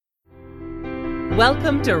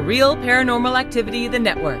Welcome to Real Paranormal Activity, the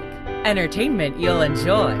network. Entertainment you'll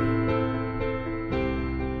enjoy.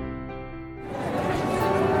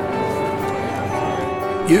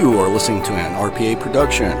 You are listening to an RPA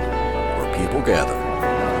production where people gather.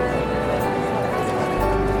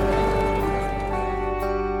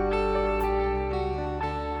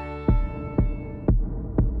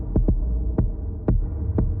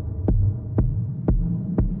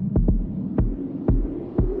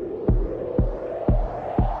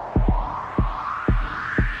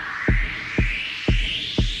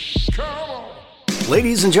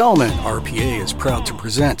 Ladies and gentlemen, RPA is proud to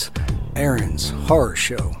present Aaron's Horror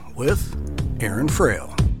Show with Aaron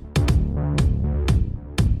Frail.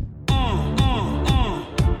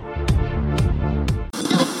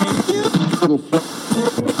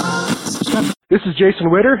 This is Jason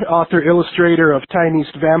Witter, author, illustrator of Time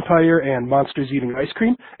East Vampire and Monsters Eating Ice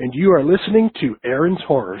Cream, and you are listening to Aaron's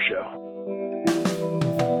Horror Show.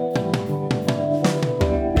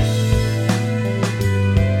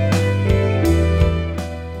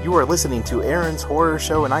 You are listening to Aaron's Horror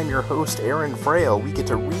Show, and I'm your host, Aaron Frail. We get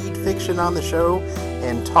to read fiction on the show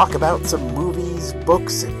and talk about some movies,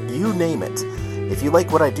 books, you name it. If you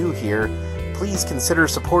like what I do here, please consider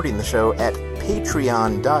supporting the show at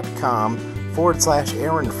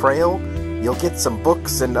patreon.com/Aaron Frail. You'll get some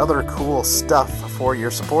books and other cool stuff for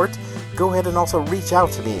your support. Go ahead and also reach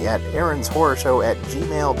out to me at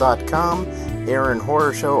aaronshorrorshow@gmail.com, Aaron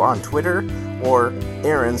Horror Show on Twitter, or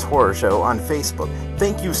Aaron's Horror Show on Facebook.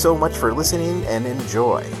 Thank you so much for listening and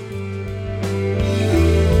enjoy.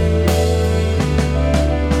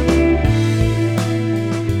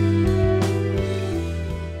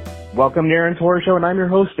 Welcome to Aaron's Horror Show, and I'm your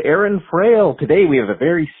host, Aaron Frail. Today we have a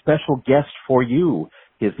very special guest for you.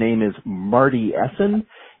 His name is Marty Essen,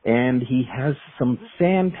 and he has some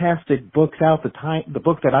fantastic books out. The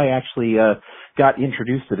book that I actually got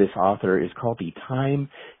introduced to this author is called the Time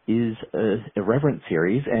is Irreverent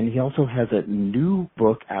series, and he also has a new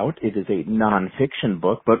book out. It is a nonfiction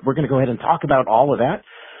book, but we're going to go ahead and talk about all of that.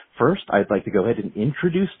 First, I'd like to go ahead and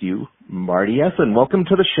introduce you, Marty Essen. Welcome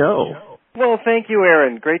to the show. Well, thank you,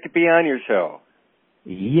 Aaron. Great to be on your show.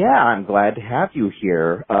 Yeah, I'm glad to have you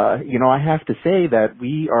here. I have to say that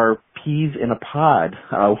we are peas in a pod.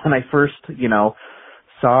 When I first,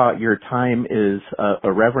 saw your Time is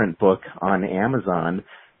Irreverent book on Amazon,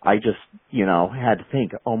 I just, had to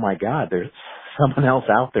think, oh my God, there's someone else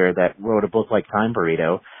out there that wrote a book like Time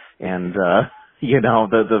Burrito. And, the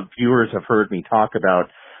viewers have heard me talk about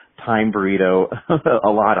Time Burrito a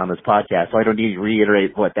lot on this podcast, so I don't need to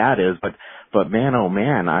reiterate what that is, but man, oh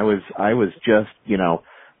man, I was just,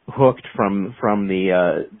 hooked from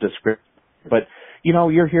the description. But,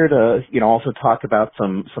 you're here to, also talk about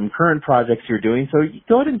some current projects you're doing. So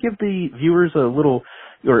go ahead and give the viewers a little,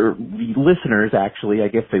 or the listeners actually, I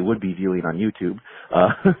guess they would be viewing on YouTube,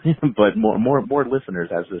 but more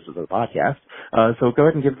listeners as this is a podcast. So go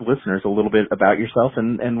ahead and give the listeners a little bit about yourself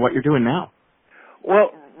and what you're doing now.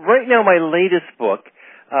 Well, right now my latest book,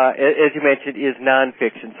 as you mentioned, is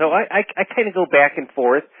nonfiction. So I kind of go back and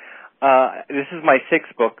forth. This is my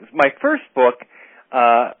sixth book. My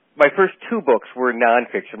first two books were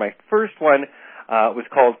nonfiction. My first one was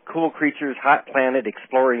called Cool Creatures, Hot Planet,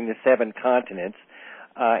 Exploring the Seven Continents.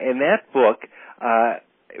 And that book,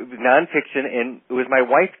 it was nonfiction, and it was my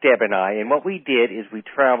wife, Deb, and I. And what we did is we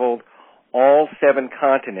traveled all seven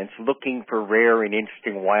continents looking for rare and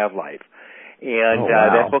interesting wildlife. And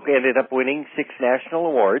that book ended up winning 6 national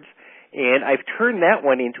awards. And I've turned that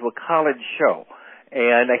one into a college show.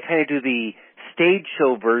 And I kind of do the stage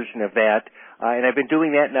show version of that. And I've been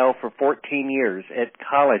doing that now for 14 years at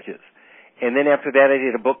colleges. And then after that, I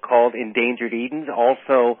did a book called Endangered Edens,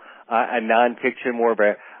 also a nonfiction, more of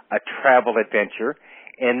a travel adventure.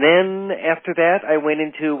 And then after that, I went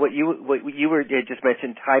into what you just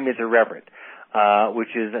mentioned, Time is Irreverent,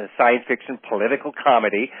 which is a science fiction political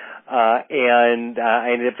comedy. And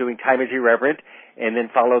I ended up doing Time is Irreverent, and then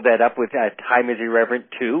followed that up with Time is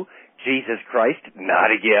Irreverent 2, Jesus Christ,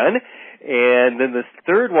 not again. And then the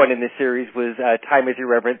third one in the series was Time is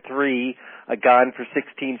Irreverent 3, Gone for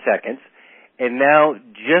 16 Seconds. And now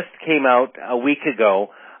just came out a week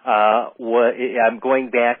ago, I'm going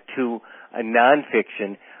back to a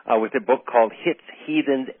nonfiction with a book called Hits,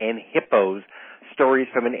 Heathens, and Hippos, Stories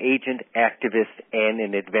from an Agent, Activist, and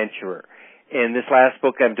an Adventurer. And this last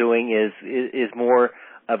book I'm doing is more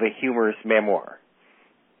of a humorous memoir.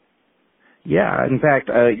 Yeah, in fact,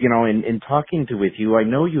 in talking with you, I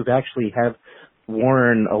know you've actually have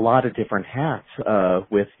worn a lot of different hats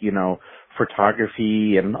with,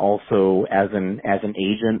 photography and also as an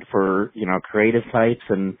agent for, creative types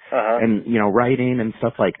and writing and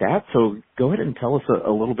stuff like that. So go ahead and tell us a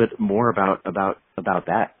little bit more about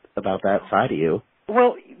that side of you.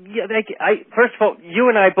 Well, yeah, first of all, you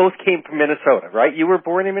and I both came from Minnesota, right? You were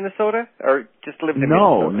born in Minnesota or just lived in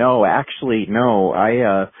Minnesota? No, actually, no.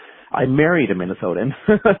 I married a Minnesotan.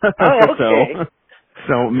 Oh, okay.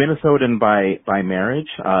 So Minnesotan by marriage.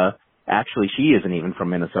 Actually, she isn't even from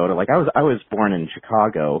Minnesota. Like I was born in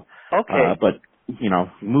Chicago. Okay. But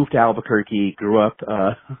moved to Albuquerque, grew up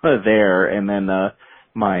there, and then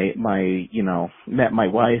met my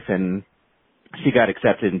wife, and she got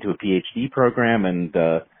accepted into a PhD program, and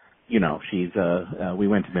she's we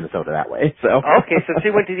went to Minnesota that way. So okay, so she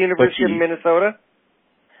went to the University of Minnesota.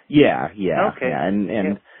 Yeah. Okay. Yeah,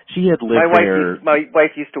 and she had lived there. My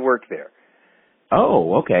wife used to work there.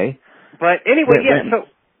 Oh, okay. But anyway,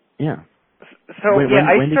 So when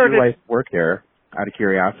I did started. your wife work there? Out of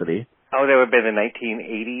curiosity. Oh, that would have been the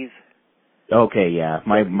 1980s. Okay, yeah.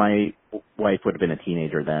 My wife would have been a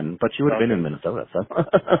teenager then, but she would have been in Minnesota. So.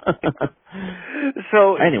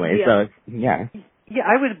 So. Anyways, yeah. Yeah,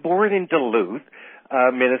 I was born in Duluth,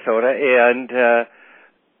 Minnesota, and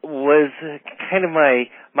was kind of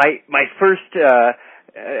my first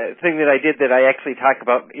thing that I did that I actually talk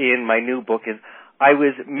about in my new book is I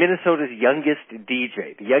was Minnesota's youngest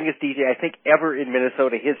DJ, the youngest DJ I think ever in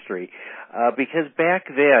Minnesota history, because back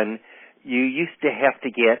then you used to have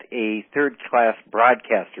to get a third-class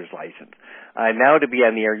broadcaster's license. Now to be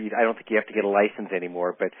on the air, I don't think you have to get a license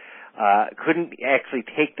anymore, but couldn't actually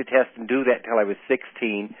take the test and do that until I was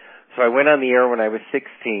 16. So I went on the air when I was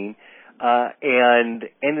 16 and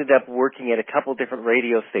ended up working at a couple different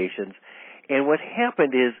radio stations. And what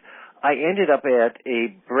happened is I ended up at a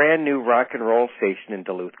brand new rock and roll station in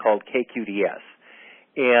Duluth called KQDS.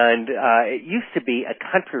 And it used to be a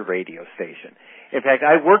country radio station. In fact,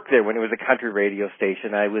 I worked there when it was a country radio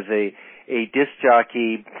station. I was a disc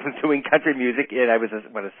jockey doing country music, and I was a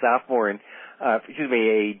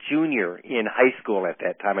junior in high school at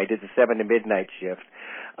that time. I did the 7 to midnight shift.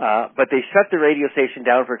 But they shut the radio station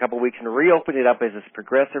down for a couple of weeks and reopened it up as this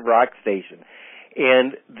progressive rock station.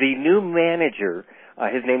 And the new manager,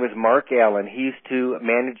 his name was Mark Allen. He used to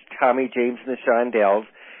manage Tommy James and the Shondells.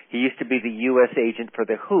 He used to be the U.S. agent for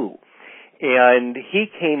The Who. And he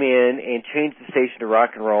came in and changed the station to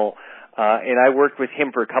rock and roll. And I worked with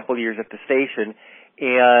him for a couple of years at the station.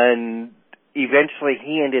 And eventually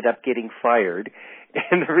he ended up getting fired.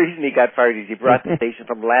 And the reason he got fired is he brought the station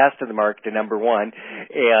from last of the mark to number one,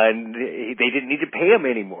 and they didn't need to pay him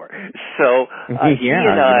anymore. So he and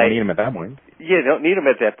I, you don't need him at that point. Yeah, don't need him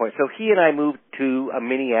at that point. So he and I moved to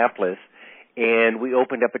Minneapolis, and we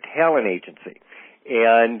opened up a talent agency.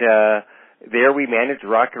 And there we managed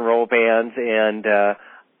rock and roll bands, and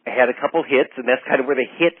had a couple hits, and that's kind of where the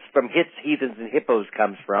hits from Hits, Heathens, and Hippos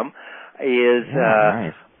comes from.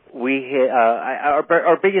 Nice. We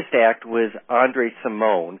our biggest act was Andre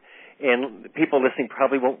Simone, and people listening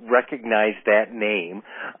probably won't recognize that name,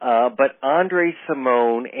 but Andre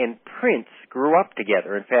Simone and Prince grew up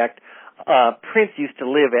together. In fact, Prince used to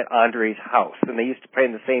live at Andre's house, and they used to play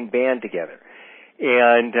in the same band together.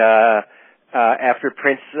 And after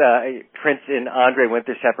Prince and Andre went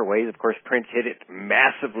their separate ways, of course, Prince hit it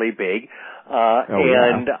massively big,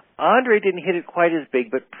 and Andre didn't hit it quite as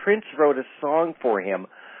big, but Prince wrote a song for him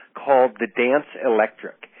called The Dance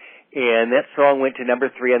Electric, and that song went to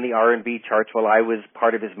number 3 on the R&B charts while I was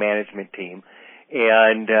part of his management team,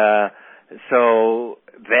 and so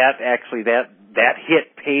that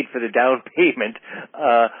hit paid for the down payment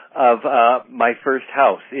of my first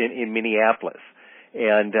house in Minneapolis.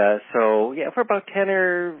 And so for about 10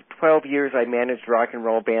 or 12 years I managed rock and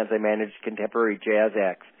roll bands. I managed contemporary jazz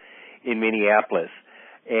acts in Minneapolis,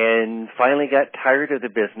 and finally got tired of the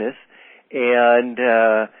business. And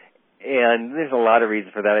there's a lot of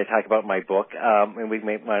reasons for that I talk about in my book, and we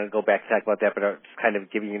may want to go back and talk about that, but I'm just kind of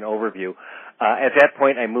giving you an overview. At that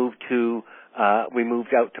point, we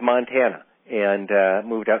moved out to Montana, and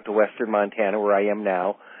moved out to western Montana, where I am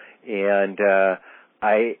now. And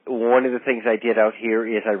one of the things I did out here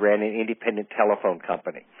is I ran an independent telephone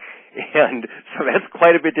company. And so that's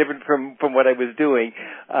quite a bit different from what I was doing.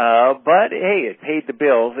 But hey, it paid the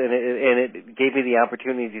bills, and it gave me the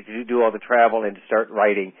opportunity to do all the travel and to start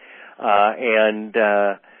writing. And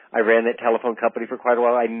I ran that telephone company for quite a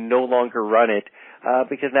while. I no longer run it,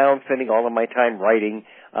 because now I'm spending all of my time writing,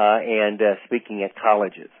 and speaking at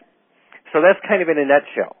colleges. So that's kind of in a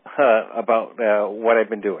nutshell, about what I've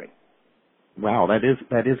been doing. Wow, that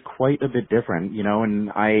is quite a bit different, and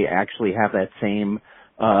I actually have that same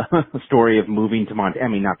story of moving to Montana. I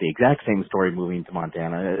mean, not the exact same story moving to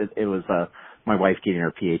Montana. It was my wife getting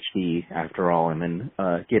her PhD after all, and then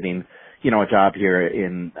getting a job here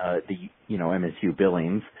in the MSU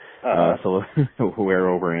Billings. So we're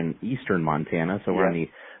over in eastern Montana, so we're on the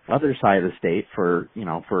other side of the state. For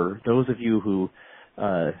those of you who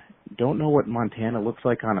don't know what Montana looks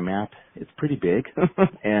like on a map, it's pretty big,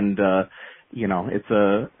 and it's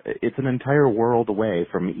an entire world away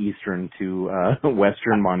from eastern to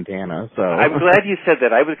western Montana. So I'm glad you said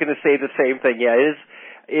that. I was going to say the same thing. Yeah,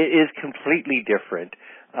 it is completely different.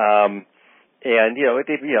 And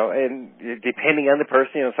depending on the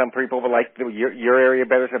person, some people will like your area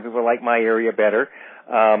better, some people like my area better.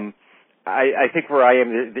 I think where I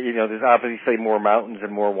am, there's obviously more mountains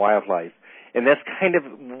and more wildlife, and that's kind of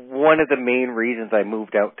one of the main reasons I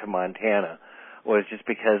moved out to Montana, was just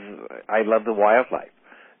because I love the wildlife,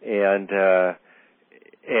 and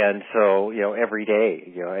so every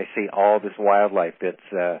day I see all this wildlife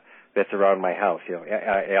that's around my house.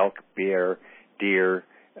 Elk, bear, deer,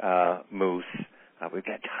 moose. We've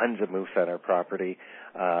got tons of moose on our property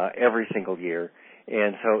every single year,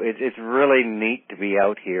 and so it's really neat to be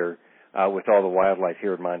out here with all the wildlife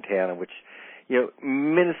here in Montana. Which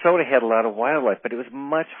Minnesota had a lot of wildlife, but it was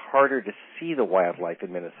much harder to see the wildlife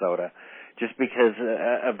in Minnesota, just because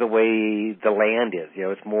of the way the land is.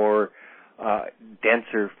 It's more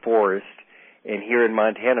denser forest. And here in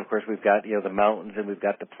Montana, of course, we've got, the mountains and we've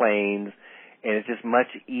got the plains, and it's just much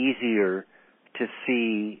easier to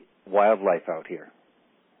see wildlife out here.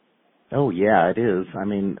 Oh, yeah, it is. I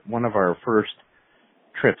mean, one of our first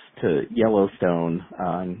trips to Yellowstone,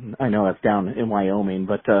 I know that's down in Wyoming,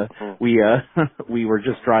 but we were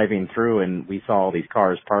just driving through and we saw all these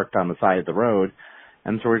cars parked on the side of the road.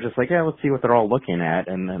 And so we're just like, let's see what they're all looking at.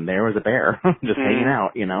 And then there was a bear just hanging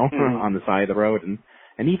out, on the side of the road.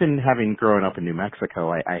 And even having grown up in New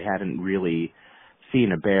Mexico, I hadn't really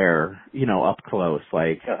seen a bear, up close,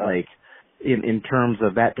 like in terms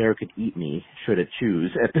of that bear could eat me should it choose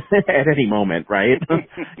at any moment, right?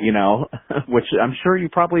 Which I'm sure you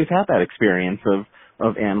probably have had that experience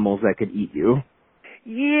of animals that could eat you.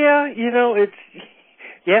 Yeah,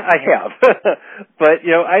 I have. But,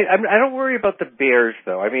 I don't worry about the bears,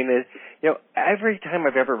 though. I mean, every time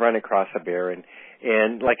I've ever run across a bear, and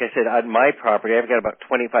like I said, on my property, I've got about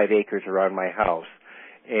 25 acres around my house.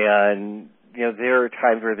 And, there are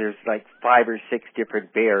times where there's like 5 or 6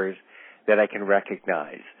 different bears that I can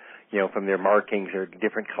recognize, from their markings or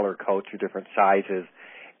different color coats or different sizes,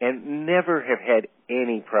 and never have had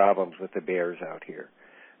any problems with the bears out here.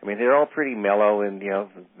 I mean, they're all pretty mellow, and,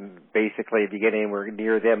 basically if you get anywhere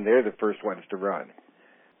near them, they're the first ones to run.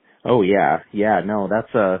 Oh, yeah. Yeah, no,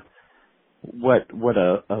 that's what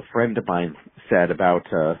a friend of mine said about,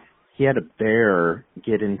 he had a bear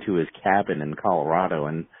get into his cabin in Colorado,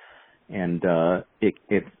 and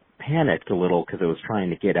it panicked a little because it was trying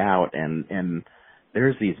to get out, and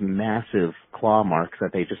there's these massive claw marks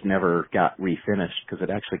that they just never got refinished because it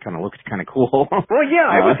actually kind of looked kind of cool. Well, yeah,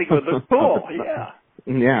 I would think it would look cool, yeah.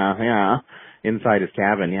 Yeah, inside his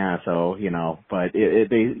cabin, yeah. So but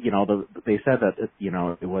they said that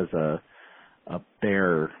it was a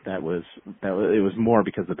bear that was it was more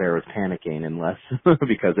because the bear was panicking and less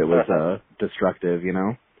because it was destructive,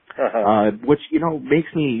 which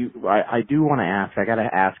makes me I do want to ask. I got to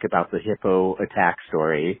ask about the hippo attack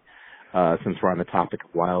story since we're on the topic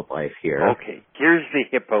of wildlife here. Okay, here's the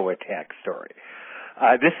hippo attack story.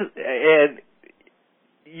 This is and.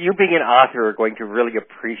 You being an author are going to really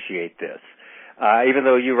appreciate this, even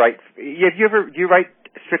though you write. Do you write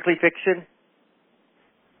strictly fiction?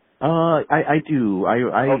 I do.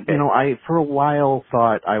 Okay. I for a while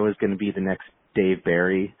thought I was going to be the next Dave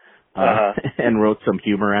Barry, and wrote some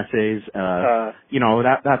humor essays.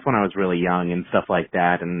 That's when I was really young and stuff like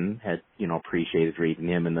that, and had appreciated reading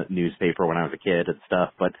him in the newspaper when I was a kid and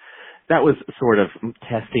stuff, but. That was sort of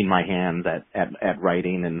testing my hand at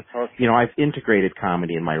writing, and I've integrated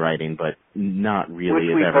comedy in my writing, but not really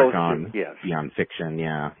has ever gone beyond fiction.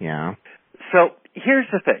 Yeah. So here's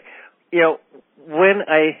the thing, when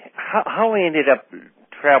how I ended up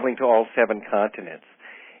traveling to all 7 continents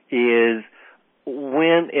is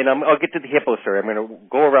I'll get to the hippo story. I'm going to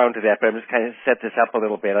go around to that, but I'm just kind of set this up a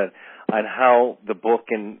little bit on how the book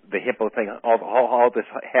and the hippo thing, all this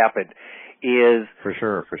happened. Is for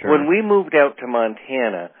sure. When we moved out to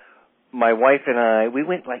Montana, my wife and I, we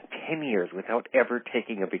went like 10 years without ever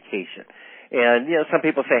taking a vacation. And, some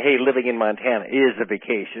people say, hey, living in Montana is a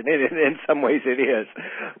vacation. In some ways it is.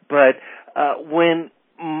 But when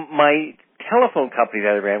my telephone company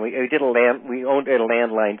that I ran, we owned a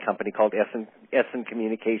landline company called Essen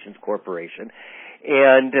Communications Corporation.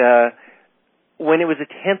 And when it was the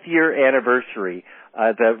 10th year anniversary,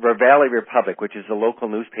 the Ravalli Republic, which is the local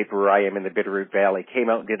newspaper where I am in the Bitterroot Valley, came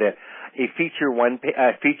out and did a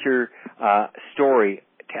feature story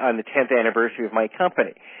on the 10th anniversary of my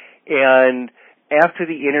company. And after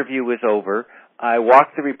the interview was over, I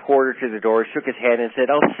walked the reporter to the door, shook his hand, and said,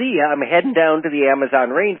 "I'll see ya. I'm heading down to the Amazon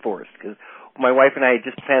rainforest," because my wife and I had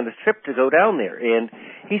just planned this trip to go down there. And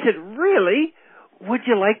he said, "Really? Would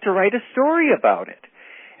you like to write a story about it?"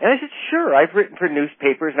 And I said, "Sure. I've written for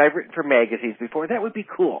newspapers and I've written for magazines before. That would be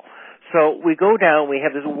cool." So we go down. We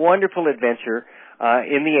have this wonderful adventure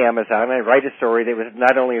in the Amazon. I write a story that was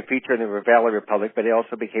not only a feature in the Ravalli Republic, but it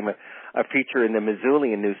also became a feature in the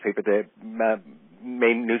Missoulian newspaper, the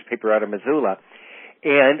main newspaper out of Missoula.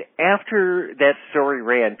 And after that story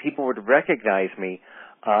ran, people would recognize me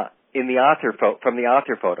in the author from the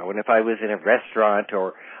author photo. And if I was in a restaurant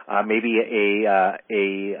or maybe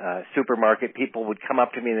a supermarket, people would come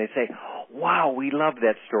up to me and they'd say, "Wow, we love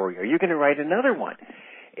that story. Are you going to write another one?"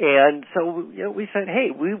 And so, we said, "Hey,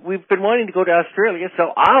 we've been wanting to go to Australia,"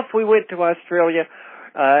 so off we went to Australia.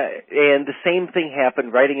 And the same thing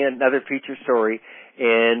happened, writing another feature story,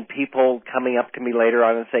 and people coming up to me later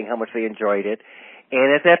on and saying how much they enjoyed it.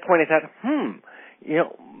 And at that point, I thought,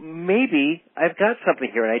 maybe I've got something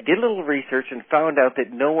here. And I did a little research and found out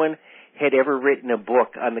that no one had ever written a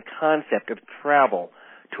book on the concept of travel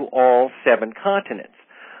to all 7 continents.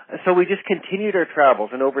 So we just continued our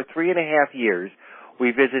travels, and over 3.5 years,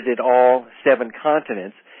 we visited all 7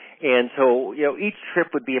 continents. And so, each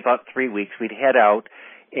trip would be about 3 weeks. We'd head out,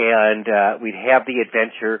 and we'd have the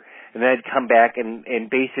adventure, and then I'd come back, and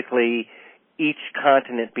basically each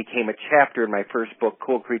continent became a chapter in my first book,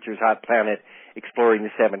 Cool Creatures, Hot Planet, Exploring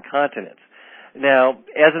the 7 Continents. Now,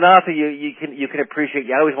 as an author, you can appreciate,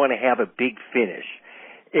 you always want to have a big finish.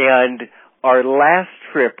 And our last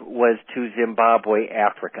trip was to Zimbabwe,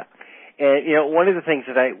 Africa. And, one of the things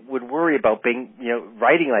that I would worry about being,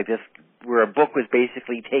 writing like this, where a book was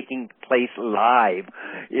basically taking place live,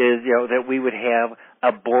 is, that we would have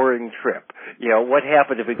a boring trip. What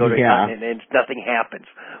happens if we go to a continent and nothing happens?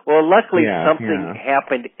 Well, luckily something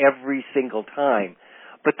happened every single time.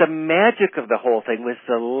 But the magic of the whole thing was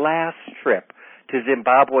the last trip to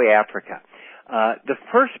Zimbabwe, Africa. The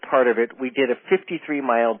first part of it, we did a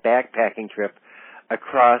 53-mile backpacking trip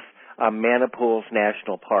across Manipul's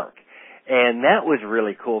National Park. And that was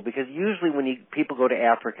really cool because usually when people go to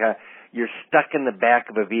Africa, you're stuck in the back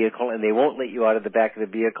of a vehicle and they won't let you out of the back of the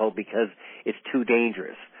vehicle because it's too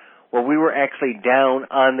dangerous. Well, we were actually down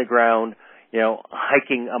on the ground,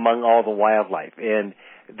 hiking among all the wildlife. And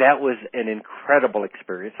that was an incredible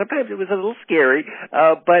experience. Sometimes it was a little scary,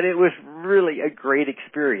 but it was really a great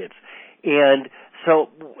experience. And so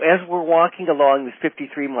as we're walking along this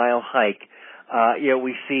 53-mile hike,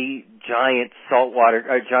 we see giant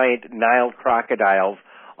giant Nile crocodiles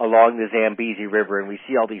along the Zambezi River, and we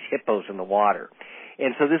see all these hippos in the water.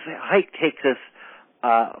 And so this hike takes us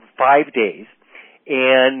 5 days,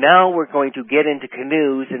 and now we're going to get into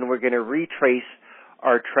canoes, and we're going to retrace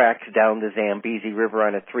our tracks down the Zambezi River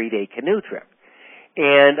on a 3-day canoe trip.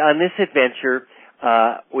 And on this adventure,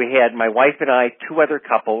 we had my wife and I, 2 other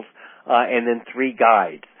couples, and then 3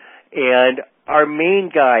 guides. And our main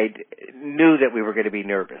guide knew that we were going to be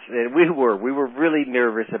nervous. And we were really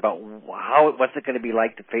nervous about what's it going to be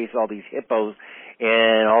like to face all these hippos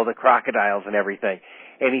and all the crocodiles and everything.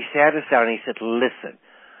 And he sat us down and he said, "Listen,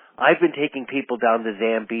 I've been taking people down the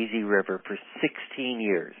Zambezi River for 16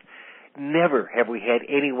 years. Never have we had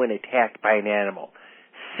anyone attacked by an animal.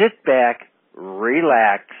 Sit back,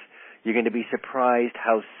 relax. You're going to be surprised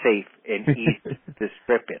how safe and easy this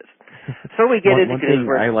trip is." So we get into one thing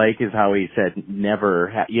I like is how he said never.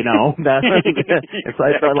 It's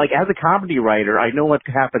like as a comedy writer, I know what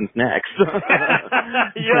happens next.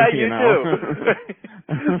 Yeah, you do.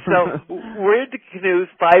 So we're into canoes,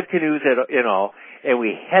 5 canoes in all, and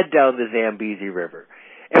we head down the Zambezi River.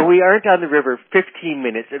 And we aren't on the river 15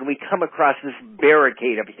 minutes, and we come across this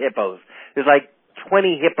barricade of hippos. There's like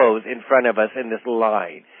 20 hippos in front of us in this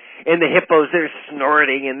line. And the hippos, they're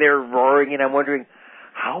snorting and they're roaring, and I'm wondering,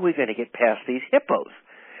 how are we going to get past these hippos?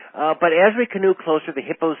 But as we canoe closer, the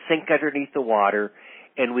hippos sink underneath the water,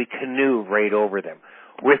 and we canoe right over them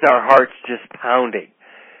with our hearts just pounding.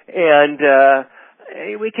 And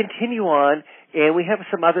we continue on, and we have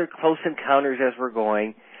some other close encounters as we're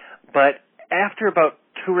going. But after about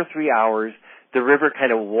 2 or 3 hours, the river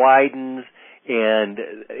kind of widens, and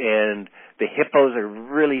the hippos are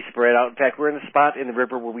really spread out. In fact, we're in a spot in the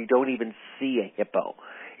river where we don't even see a hippo.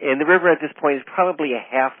 And the river at this point is probably a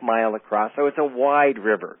half mile across, so it's a wide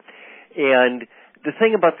river. And the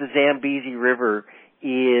thing about the Zambezi River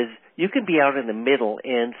is you can be out in the middle,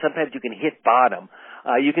 and sometimes you can hit bottom.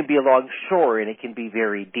 You can be along shore, and it can be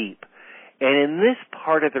very deep. And in this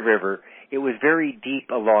part of the river, it was very deep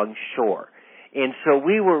along shore. And so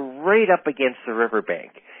we were right up against the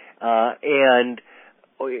riverbank. And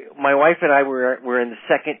my wife and I were in the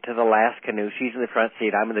second to the last canoe. She's in the front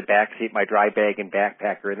seat. I'm in the back seat. My dry bag and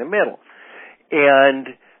backpack are in the middle. And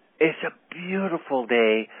it's a beautiful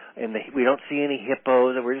day, and we don't see any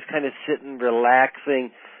hippos, and we're just kind of sitting,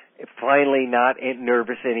 relaxing, finally not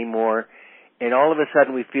nervous anymore. And all of a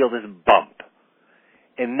sudden we feel this bump.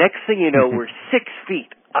 And next thing you know, we're 6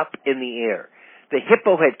 feet up in the air. The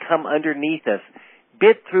hippo had come underneath us,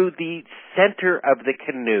 bit through the center of the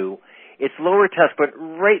canoe, its lower tusk went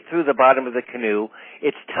right through the bottom of the canoe.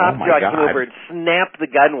 Its top jaw came over and snapped the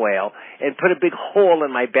gunwale and put a big hole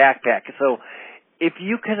in my backpack. So if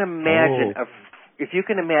you can imagine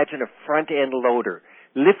a front end loader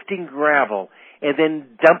lifting gravel and then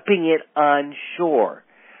dumping it on shore,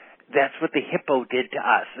 that's what the hippo did to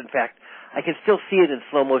us. In fact, I can still see it in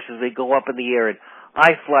slow motion as they go up in the air, and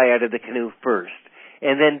I fly out of the canoe first.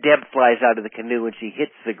 And then Deb flies out of the canoe, and she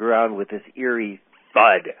hits the ground with this eerie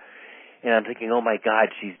thud. And I'm thinking, oh, my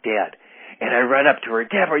God, she's dead. And I run up to her,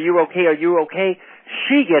 Deb, are you okay? Are you okay?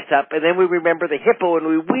 She gets up, and then we remember the hippo, and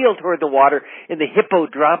we wheel toward the water, and the hippo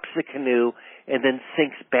drops the canoe and then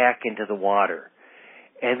sinks back into the water.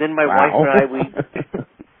 And then my wife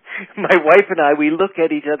and I, we look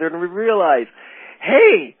at each other, and we realize,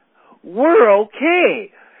 hey, we're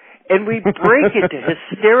okay. And we break into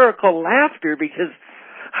hysterical laughter because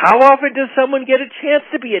how often does someone get a chance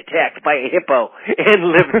to be attacked by a hippo and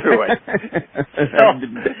live through it? So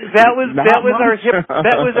that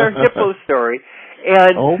was our hippo story.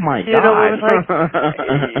 And oh my God! It was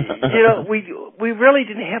like, we really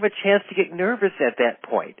didn't have a chance to get nervous at that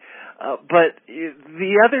point. But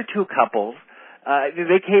the other two couples,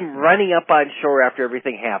 they came running up on shore after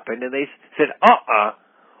everything happened, and they said,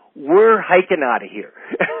 we're hiking out of here.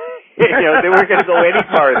 They weren't going to go any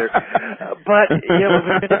farther. But,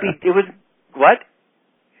 it was what?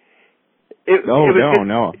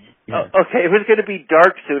 No. Yeah. Okay, it was going to be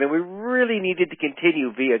dark soon, and we really needed to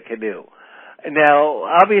continue via canoe. Now,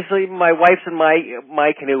 obviously, my wife's and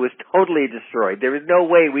my canoe was totally destroyed. There was no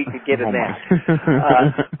way we could get in that.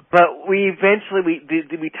 But we eventually,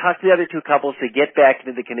 we talked to the other two couples to get back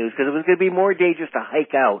into the canoes because it was going to be more dangerous to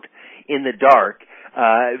hike out in the dark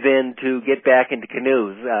than to get back into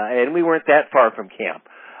canoes. And we weren't that far from camp.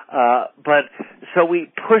 But so we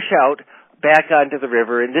push out back onto the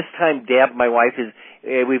river, and this time Deb, my wife,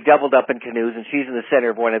 we've doubled up in canoes, and she's in the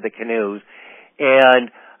center of one of the canoes.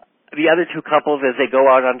 And the other two couples, as they go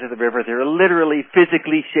out onto the river, they're literally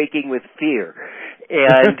physically shaking with fear.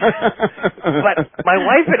 And but my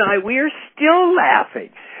wife and I, we are still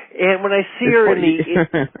laughing. And when I see her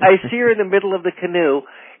in the middle of the canoe,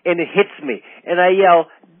 and it hits me, and I yell,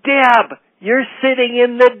 Deb, you're sitting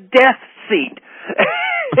in the death seat.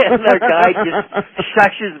 And our guide just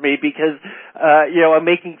shushes me because, I'm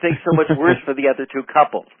making things so much worse for the other two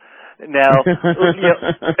couples. Now,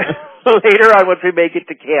 later on, once we make it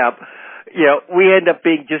to camp, we end up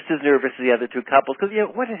being just as nervous as the other two couples because,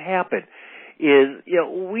 what had happened is,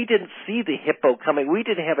 we didn't see the hippo coming. We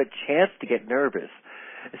didn't have a chance to get nervous.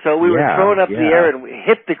 So we were thrown up the air and we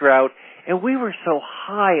hit the ground, and we were so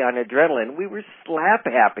high on adrenaline. We were slap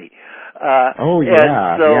happy.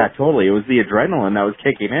 Totally. It was the adrenaline that was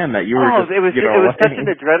kicking in that you were just, it was such an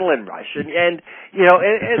adrenaline rush. And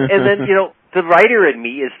then, the writer in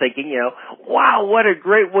me is thinking, wow, what a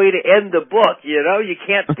great way to end the book. You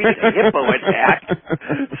can't beat a hippo attack.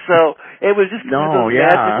 So it was just one of those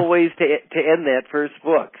magical ways to end that first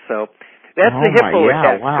book. So that's the hippo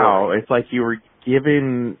attack story. It's like you were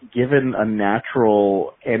given a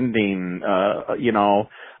natural ending.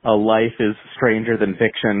 A life is stranger than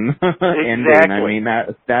fiction ending. I mean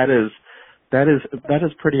that is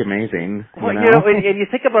pretty amazing. Well, and you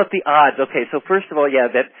think about the odds. Okay, so first of all,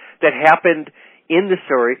 that happened in the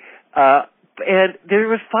story. And there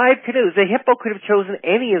was 5 canoes. The hippo could have chosen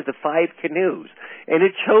any of the 5 canoes, and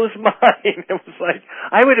it chose mine. It was like,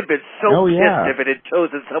 I would have been so pissed if it had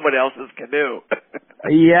chosen someone else's canoe.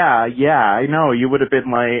 I know. You would have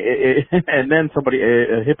been like, and then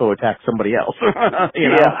a hippo attacked somebody else.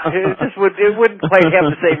 It wouldn't quite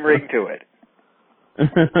have the same ring to it.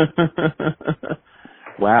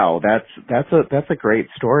 Wow, that's a great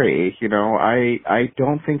story. I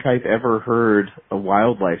don't think I've ever heard a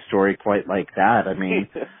wildlife story quite like that. I mean,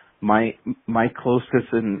 my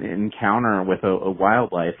closest encounter with a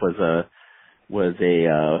wildlife was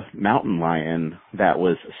a mountain lion that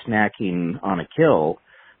was snacking on a kill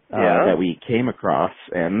that we came across,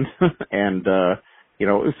 and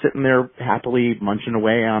was sitting there happily munching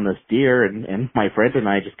away on this deer, and my friend and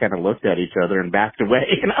I just kind of looked at each other and backed away,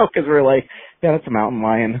 because we were like, yeah, that's a mountain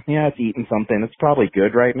lion. Yeah, it's eating something. It's probably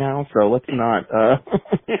good right now, so let's not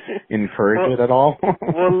encourage it at all.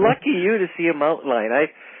 Well, lucky you to see a mountain lion.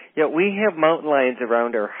 We have mountain lions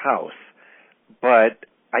around our house, but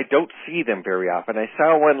I don't see them very often. I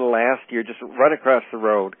saw one last year just run across the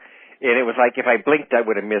road, and it was like if I blinked, I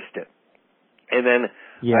would have missed it. And then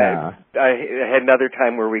I had another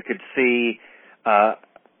time where we could see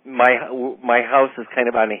my house is kind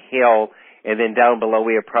of on a hill, and then down below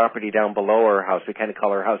we have property down below our house. We kind of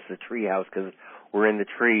call our house the tree house because we're in the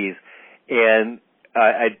trees. And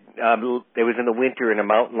it was in the winter, and a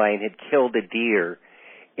mountain lion had killed a deer,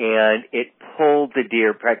 and it pulled the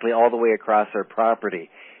deer practically all the way across our property.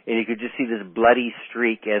 And you could just see this bloody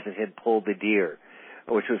streak as it had pulled the deer,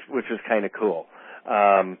 which was kind of cool.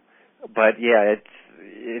 But yeah,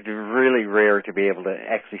 it's really rare to be able to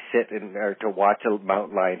actually sit or to watch a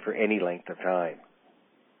mountain lion for any length of time.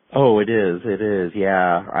 Oh, it is.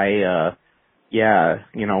 Yeah. I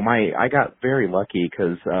got very lucky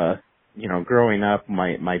because, growing up,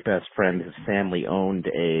 my best friend, his family owned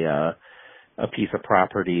a piece of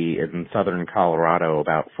property in southern Colorado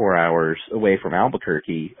about 4 hours away from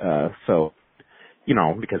Albuquerque. So,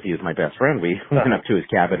 because he was my best friend, we went up to his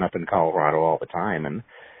cabin up in Colorado all the time. And,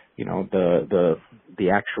 the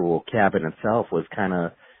actual cabin itself was kind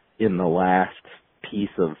of in the last piece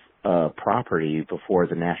of property before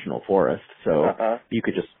the national forest. So you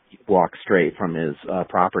could just walk straight from his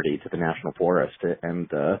property to the national forest. And,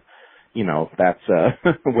 that's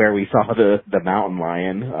where we saw the mountain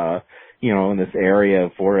lion, in this area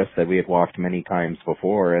of forest that we had walked many times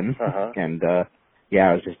before. And, it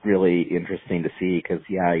was just really interesting to see because,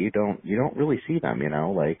 you don't really see them,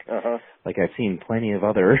 like I've seen plenty of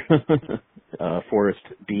other forest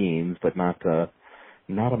beings, but not a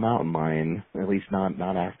mountain lion, at least not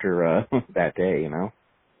after that day,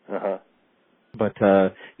 But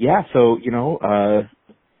so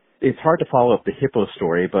it's hard to follow up the hippo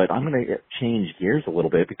story, but I'm going to change gears a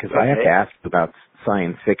little bit because I have to ask about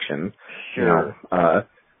science fiction. Sure.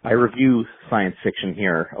 I review science fiction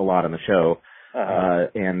here a lot on the show,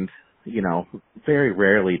 and very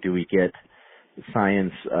rarely do we get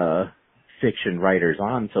science fiction writers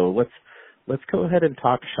on. So let's go ahead and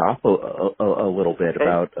talk shop a little bit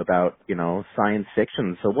about science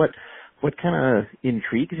fiction. So what kind of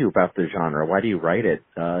intrigues you about the genre? Why do you write it?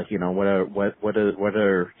 What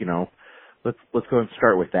are let's go and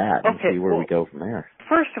start with that and see where we go from there.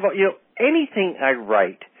 First of all, anything I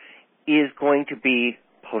write is going to be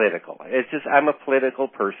political. It's just I'm a political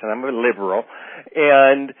person. I'm a liberal,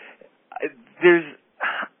 and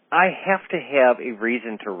I have to have a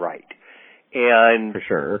reason to write. And for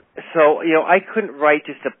sure. So, I couldn't write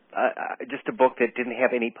just a book that didn't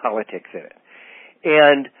have any politics in it.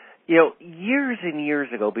 And, years and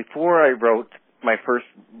years ago, before I wrote my first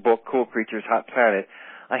book, Cool Creatures, Hot Planet,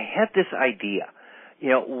 I had this idea.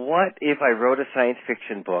 What if I wrote a science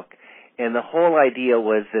fiction book and the whole idea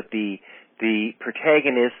was that the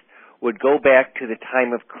protagonist would go back to the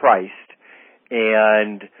time of Christ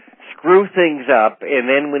and screw things up, and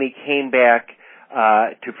then when he came back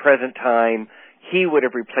to present time, he would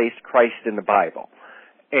have replaced Christ in the Bible.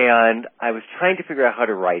 And I was trying to figure out how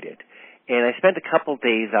to write it. And I spent a couple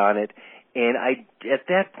days on it, and at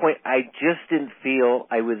that point, I just didn't feel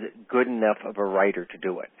I was good enough of a writer to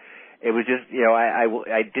do it. It was just,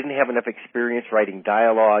 I didn't have enough experience writing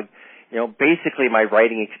dialogue. Basically my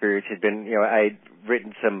writing experience had been, I had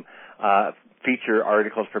written some feature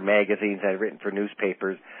articles for magazines, I had written for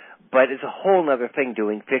newspapers, but it's a whole other thing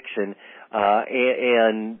doing fiction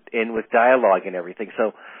and with dialogue and everything.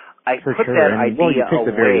 So I put that idea away. You picked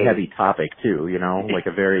a very heavy topic too, like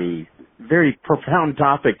a very, very profound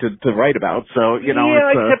topic to write about. So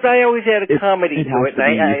except I always had a comedy to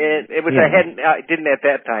it, which I didn't at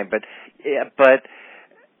that time. But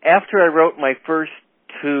after I wrote my first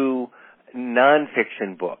two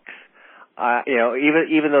nonfiction books,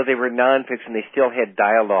 even though they were nonfiction, they still had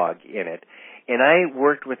dialogue in it. And I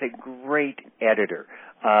worked with a great editor.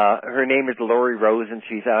 Her name is Lori Rosen.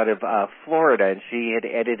 She's out of Florida, and she had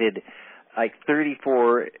edited like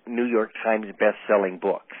 34 New York Times best-selling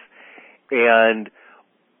books. And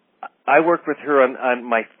I worked with her on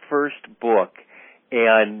my first book,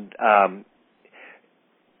 and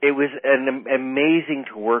it was amazing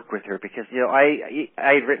to work with her because I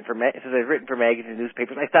had written for magazines and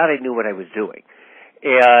newspapers. I thought I knew what I was doing,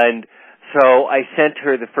 and so I sent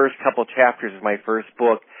her the first couple chapters of my first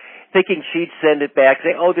book, thinking she'd send it back,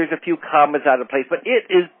 say, "Oh, there's a few commas out of place," but it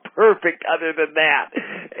is perfect other than that.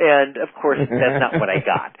 And of course, that's not what I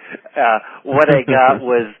got. What I got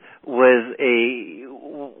was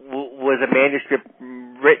a manuscript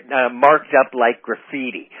written, marked up like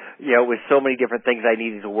graffiti, with so many different things I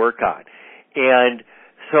needed to work on. And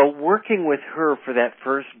so working with her for that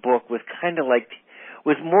first book was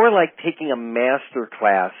more like taking a master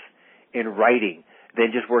class in writing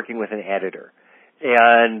than just working with an editor.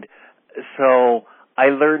 And so I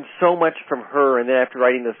learned so much from her, and then after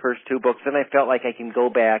writing those first two books, then I felt like I can go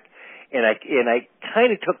back and I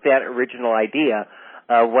kind of took that original idea,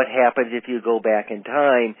 what happens if you go back in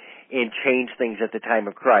time and change things at the time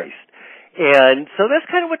of Christ. And so that's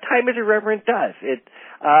kind of what Time is Irreverent does.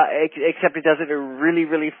 Except it does it in a really,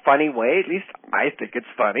 really funny way. At least I think it's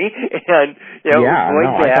funny. And I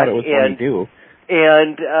thought it was funny too.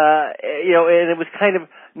 And and it was kind of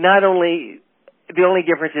not only the only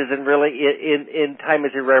difference is in Time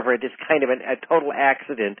is Irreverent, it's kind of a total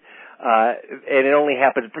accident, and it only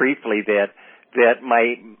happens briefly that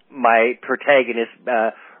my protagonist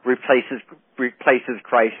replaces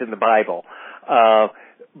Christ in the Bible.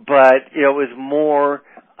 But it was more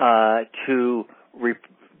to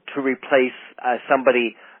replace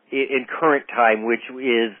somebody in current time, which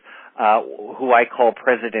is who I call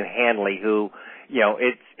President Hanley, who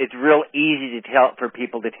it's real easy to tell for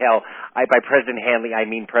people to tell. By President Hanley, I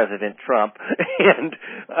mean President Trump, and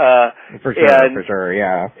for sure,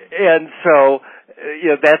 yeah. And so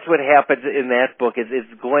that's what happens in that book. Is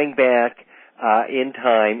going back in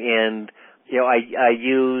time, and I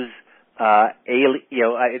use.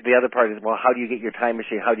 The other part is, well, how do you get your time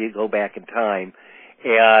machine? How do you go back in time?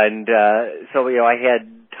 And so I had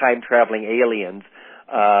time traveling aliens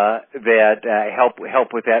that help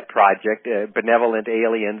with that project, benevolent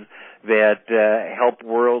aliens that help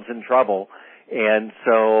worlds in trouble. And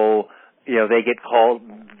so they get called.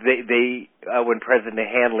 They when President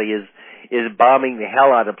Hanley is bombing the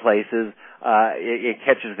hell out of places, it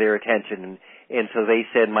catches their attention, and so they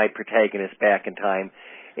send my protagonist back in time.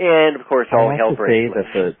 And, of course, all hell breaks loose. I have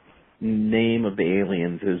to say that the name of the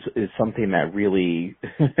aliens is something that really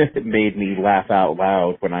made me laugh out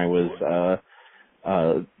loud when I was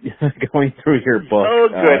going through your book. Oh,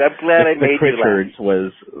 good. I'm glad I made you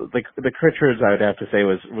laugh. The Critchards, I would have to say,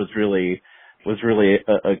 was really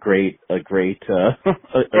a great joke.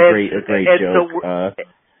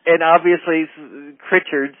 And obviously,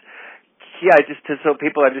 Critchards, just so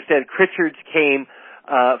people understand, Critchards came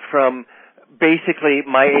from... Basically,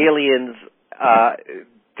 my aliens,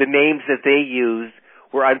 the names that they used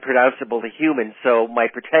were unpronounceable to humans, so my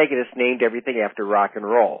protagonist named everything after rock and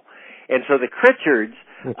roll. And so the Critchards,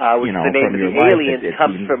 which is the name of the aliens,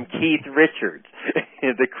 comes from Keith Richards,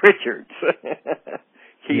 the Critchards.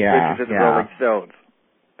 Keith Richards of the Rolling Stones.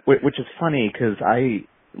 Which is funny, because I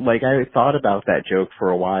thought about that joke for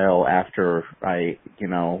a while after I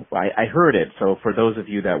heard it. So for those of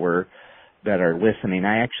you that are listening,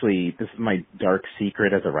 this is my dark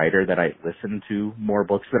secret as a writer, that I listen to more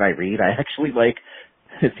books than I read. I actually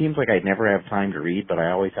it seems like I never have time to read, but I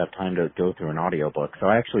always have time to go through an audiobook. So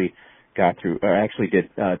I actually did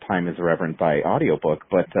Time is Irreverent by audiobook,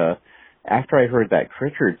 but after I heard that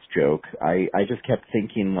Critchards joke, I just kept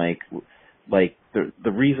thinking like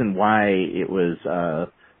the reason why it was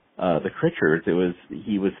the Critchards,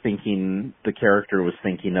 the character was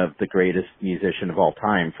thinking of the greatest musician of all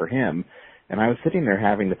time for him. And I was sitting there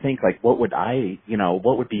having to think, what would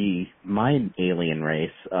be my alien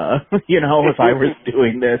race, if I was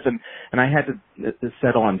doing this? And I had to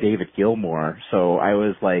settle on David Gilmour. So I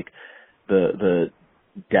was like, the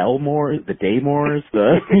Delmore, the Daymores,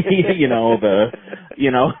 I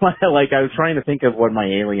was trying to think of what my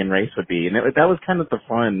alien race would be. And that was kind of the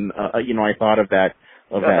fun, I thought of that,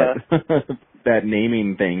 that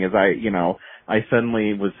naming thing as I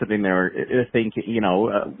suddenly was sitting there thinking,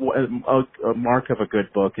 a mark of a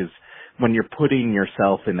good book is when you're putting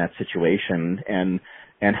yourself in that situation. And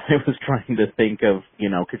I was trying to think of,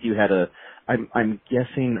 because you had I'm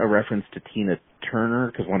guessing a reference to Tina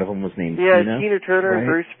Turner, because one of them was named Tina Turner, right?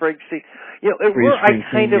 Bruce Springsteen.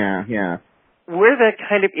 Where that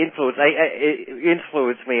kind of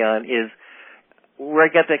influenced me on is, where I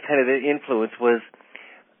got that kind of influence was,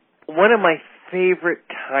 one of my favorite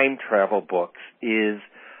time travel books is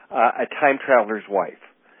A Time Traveler's Wife.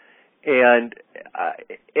 And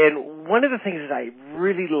one of the things that I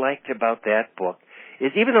really liked about that book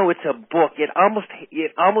is, even though it's a book, it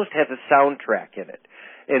almost has a soundtrack in it.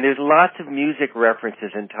 And there's lots of music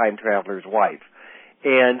references in Time Traveler's Wife.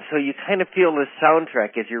 And so you kind of feel the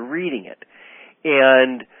soundtrack as you're reading it.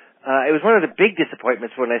 And it was one of the big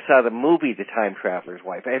disappointments when I saw the movie The Time Traveler's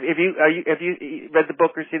Wife. Have you read the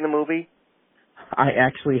book or seen the movie? I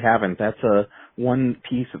actually haven't. That's one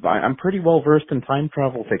piece of. I'm pretty well versed in time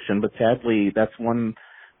travel fiction, but sadly, that's one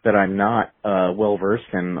that I'm not well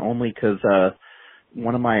versed in. Only because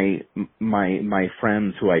one of my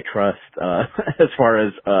friends who I trust, as far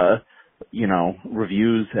as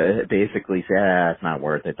reviews, basically say, it's not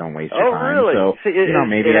worth it. Don't waste your time. Really? So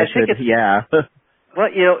maybe I should. Yeah. Well,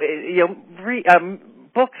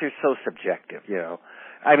 books are so subjective.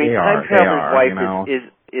 I mean, Time Traveler's Wife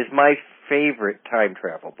is my favorite time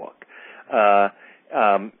travel book. Of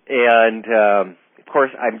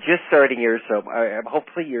course, I'm just starting here, so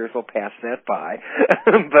hopefully years will pass that by.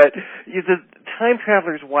 But the Time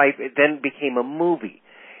Traveler's Wife, it then became a movie.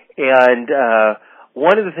 And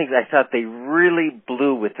one of the things I thought they really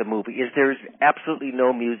blew with the movie is there's absolutely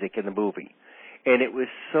no music in the movie. And it was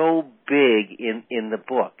so big in the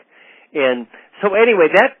book. And so anyway,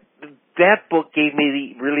 that book gave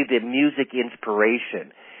me really the music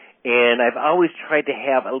inspiration. And I've always tried to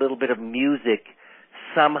have a little bit of music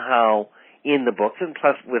somehow in the books. And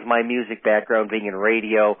plus, with my music background, being in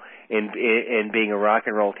radio and being a rock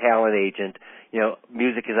and roll talent agent,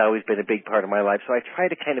 music has always been a big part of my life. So I try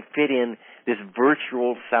to kind of fit in this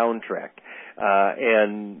virtual soundtrack.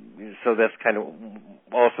 And so that's kind of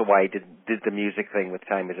also why I did the music thing with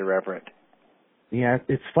Time is Irreverent. Yeah,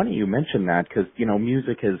 it's funny you mentioned that because,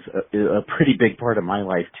 music is a pretty big part of my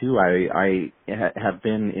life, too. I have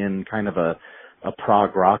been in kind of a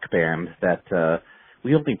prog rock band that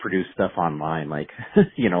we only produce stuff online. Like,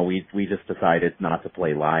 we just decided not to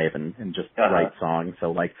play live and just write songs.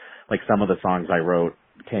 So, like some of the songs I wrote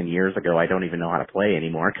 10 years ago, I don't even know how to play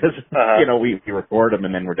anymore because, we record them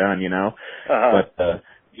and then we're done, But,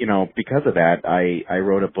 because of that, I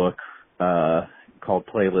wrote a book called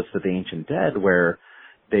Playlist of the Ancient Dead, where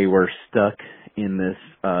they were stuck in this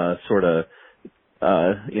sort of,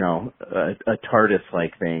 a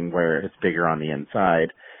TARDIS-like thing where it's bigger on the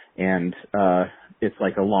inside, and it's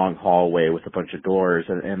like a long hallway with a bunch of doors,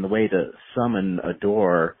 and the way to summon a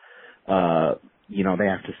door, they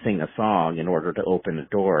have to sing a song in order to open a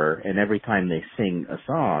door, and every time they sing a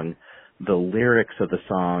song, the lyrics of the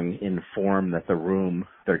song inform that the room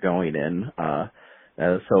they're going in.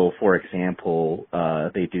 So, for example,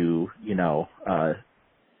 they do,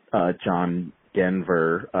 John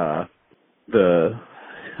Denver, I'm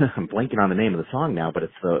blanking on the name of the song now, but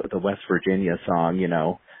it's the West Virginia song, Take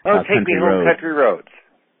Me Home, Country Roads.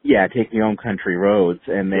 Yeah, Take Me Home, Country Roads.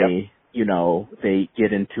 And they, they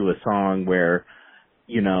get into a song where,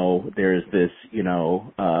 there's this,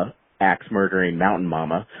 axe murdering mountain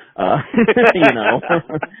mama, and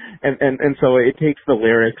so it takes the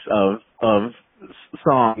lyrics of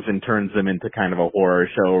songs and turns them into kind of a horror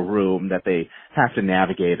show room that they have to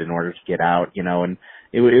navigate in order to get out, and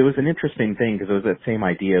it was an interesting thing because it was that same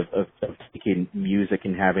idea of taking music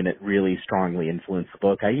and having it really strongly influence the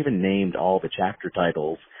book. I even named all the chapter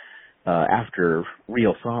titles after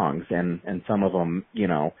real songs, and some of them,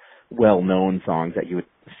 well-known songs that you would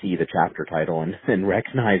see the chapter title and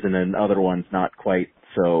recognize, and then other ones not quite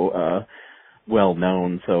so well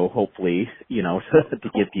known, so hopefully, to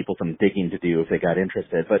give people some digging to do if they got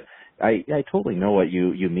interested. But I totally know what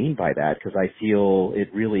you mean by that, because I feel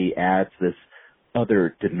it really adds this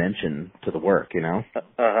other dimension to the work,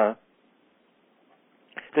 Uh-huh.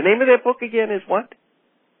 The name of that book again is what?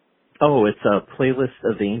 Oh, it's a Playlist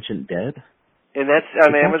of the Ancient Dead. And that's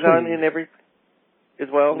on Amazon as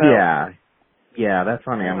well now? Yeah, that's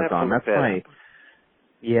on Amazon. That's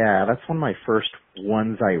one of my first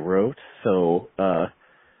ones I wrote, so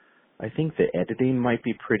I think the editing might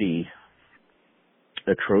be pretty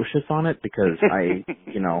atrocious on it because I,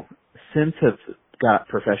 since have got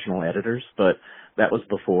professional editors, but that was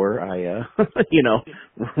before I,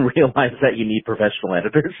 realized that you need professional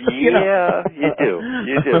editors. Yeah, you do.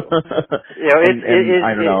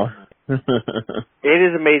 I don't know. It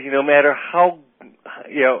is amazing, no matter how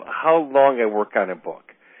long I work on a book.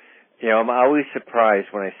 I'm always surprised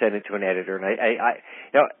when I send it to an editor, and I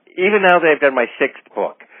even now that I've done my 6th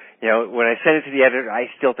book, when I send it to the editor, I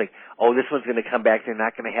still think, oh, this one's going to come back. They're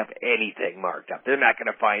not going to have anything marked up. They're not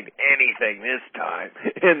going to find anything this time,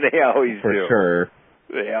 and they always do. For sure.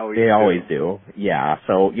 They always do. Yeah.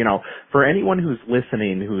 So, for anyone who's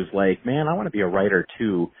listening who's like, man, I want to be a writer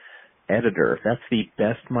too, editor, that's the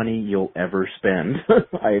best money you'll ever spend.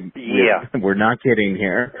 We're not kidding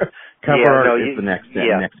here. Cover art is the next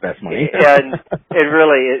best money. And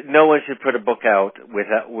really, no one should put a book out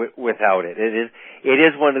without it. It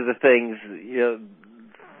is one of the things,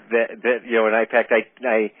 that and in fact,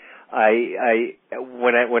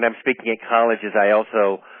 when I'm speaking at colleges, I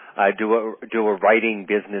also do a writing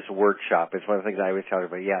business workshop. It's one of the things I always tell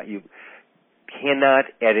everybody. Yeah, you cannot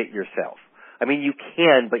edit yourself. I mean, you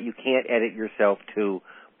can, but you can't edit yourself to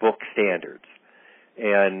book standards.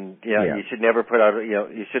 And you should never put out,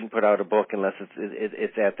 you shouldn't put out a book unless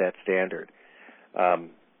it's at that standard.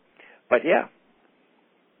 But yeah.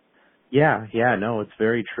 Yeah, no, it's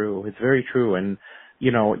very true. It's very true. And,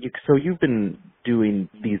 so you've been doing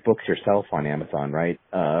these books yourself on Amazon, right?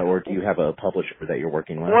 Or do you have a publisher that you're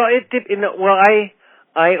working with? Well,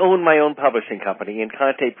 I own my own publishing company,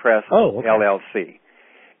 Incante Press, LLC.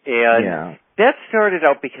 And that started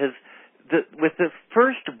out because with the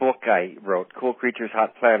first book I wrote, Cool Creatures,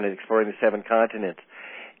 Hot Planet, Exploring the Seven Continents,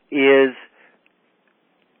 is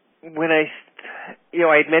when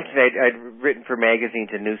I'd mentioned I'd written for magazines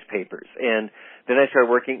and newspapers, and then I started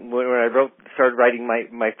working, when I started writing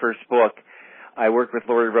my first book, I worked with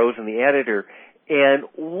Lori Rosen, the editor, and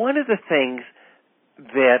one of the things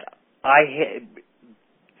that I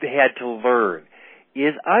had to learn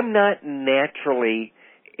is I'm not naturally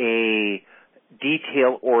a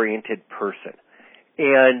detail-oriented person.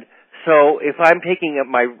 And so if I'm taking up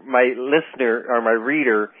my listener or my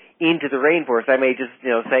reader into the rainforest, I may just,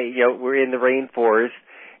 say, we're in the rainforest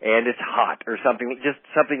and it's hot or something, just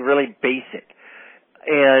something really basic.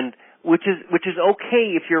 And which is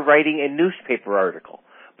okay if you're writing a newspaper article.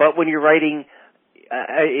 But when you're writing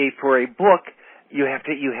for a book, you have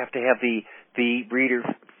to have the reader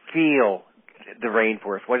feel the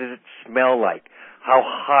rainforest. What does it smell like? How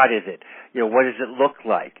hot is it? What does it look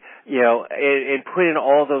like? And put in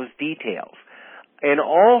all those details. And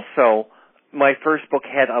also, my first book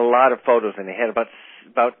had a lot of photos in it. It had about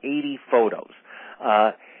 80 photos.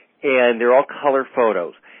 And they're all color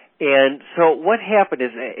photos. And so what happened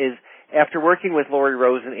is after working with Lori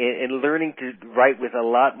Rosen and learning to write with a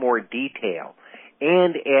lot more detail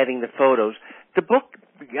and adding the photos, the book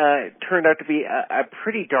turned out to be a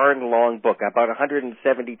pretty darn long book, about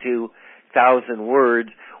 172,000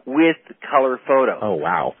 words with color photos. Oh,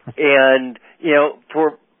 wow. And,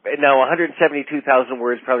 for now 172,000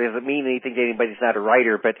 words probably doesn't mean anything to anybody who's not a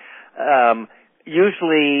writer, but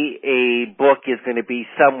usually a book is going to be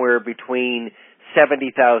somewhere between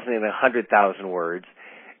 70,000 and 100,000 words.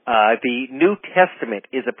 The New Testament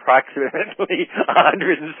is approximately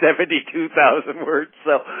 172,000 words,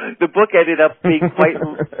 so the book ended up being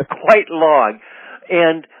quite long.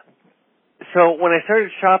 And so when I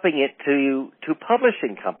started shopping it to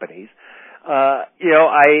publishing companies, I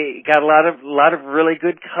got a lot of really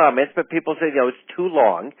good comments, but people said, it's too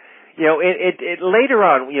long. It later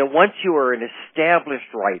on, once you are an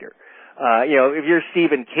established writer, if you're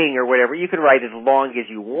Stephen King or whatever, you can write as long as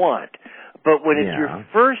you want. But when it's your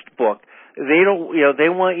first book, they don't, they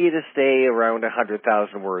want you to stay around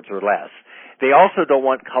 100,000 words or less. They also don't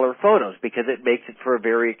want color photos because it makes it for a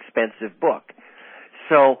very expensive book.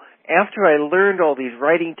 So after I learned all these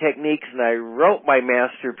writing techniques and I wrote my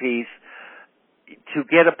masterpiece, to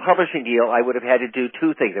get a publishing deal, I would have had to do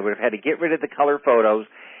two things. I would have had to get rid of the color photos,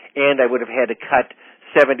 and I would have had to cut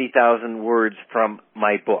 70,000 words from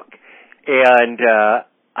my book. And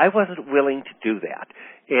I wasn't willing to do that.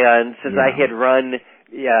 And since I had run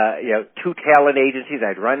two talent agencies,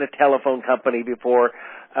 I'd run a telephone company before.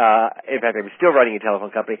 In fact, I'm still running a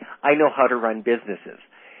telephone company. I know how to run businesses.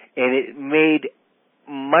 And it made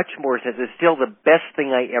much more sense. It's still the best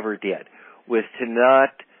thing I ever did, was to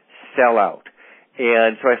not sell out.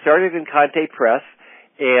 And so I started Incante Press.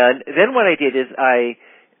 And then what I did is I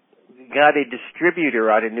got a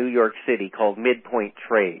distributor out of New York City called Midpoint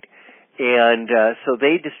Trade. And so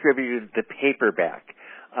they distributed the paperback.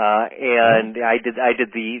 And I did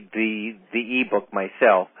the ebook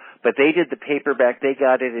myself, but they did the paperback. They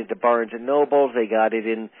got it into Barnes and Nobles. They got it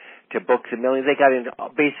into Books A Million. They got it into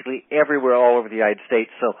basically everywhere all over the United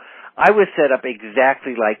States. So I was set up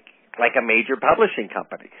exactly like a major publishing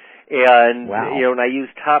company. And, and I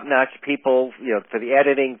used top-notch people, for the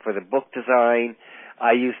editing, for the book design.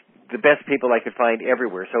 I used the best people I could find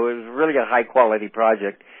everywhere. So it was really a high-quality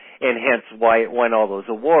project, and hence why it won all those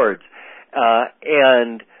awards.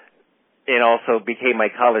 And it also became my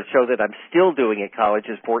college show that I'm still doing at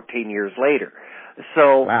colleges 14 years later.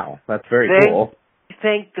 So wow, that's very cool.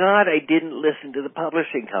 Thank God I didn't listen to the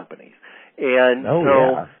publishing companies. And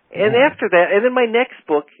and after that, and then my next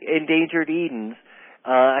book, Endangered Edens,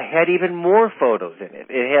 had even more photos in it.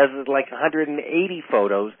 It has like 180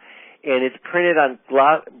 photos, and it's printed on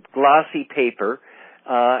glossy paper.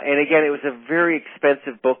 And again, it was a very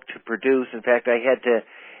expensive book to produce. In fact, I had to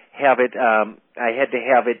have it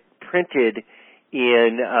printed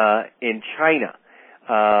in China,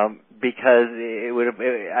 because I would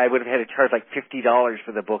have had to charge like $50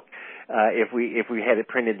 for the book, if we had it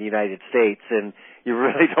printed in the United States, and you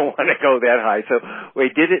really don't want to go that high. So we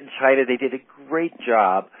did it in China. They did a great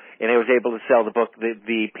job, and I was able to sell the book,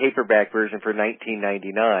 the paperback version, for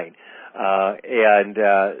 $19.99,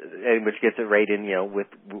 and which gets it right in, with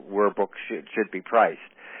where a book should be priced.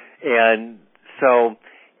 And so,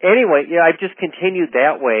 anyway, I've just continued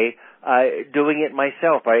that way, doing it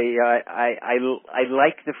myself. I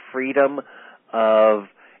like the freedom of,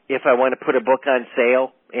 if I want to put a book on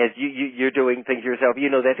sale, as you're doing things yourself, you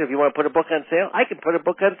know that too. If you want to put a book on sale, I can put a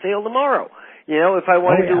book on sale tomorrow. If I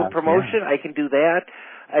want to do a promotion, I can do that.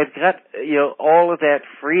 I've got, all of that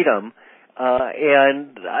freedom,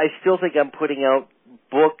 and I still think I'm putting out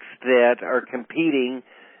books that are competing,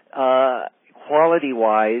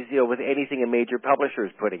 quality-wise, with anything a major publisher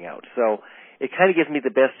is putting out. So it kind of gives me the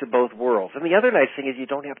best of both worlds. And the other nice thing is you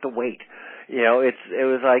don't have to wait. It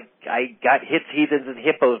was like I got Hits, Heathens, and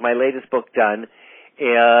Hippos, my latest book, done,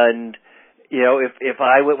 and if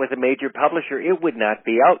I went with a major publisher, it would not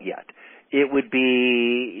be out yet. It would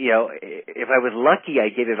be, if I was lucky,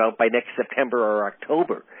 I'd get it out by next September or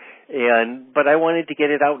October. But I wanted to get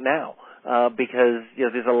it out now, because,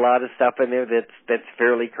 there's a lot of stuff in there that's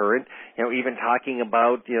fairly current, even talking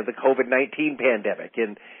about, the COVID-19 pandemic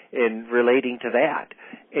and relating to that.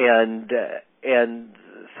 And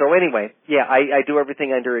so anyway, I do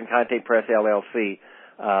everything under Incante Press LLC,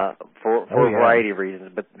 for a variety of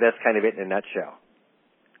reasons, but that's kind of it in a nutshell.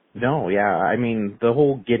 No, yeah. I mean, the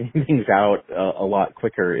whole getting things out a lot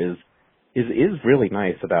quicker is really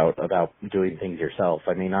nice about doing things yourself.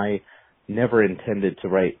 I mean, I never intended to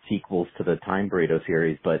write sequels to the Time Burrito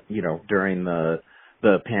series, but during the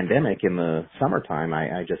pandemic in the summertime,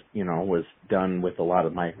 I just was done with a lot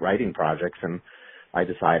of my writing projects, and I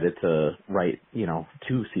decided to write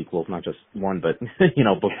 2 sequels, not just one, but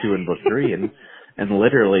book 2 and book 3, and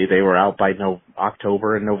literally they were out by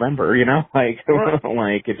October and November, like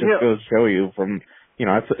it just goes to show you from,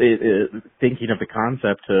 thinking of the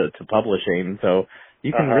concept to publishing. So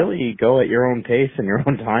you can really go at your own pace and your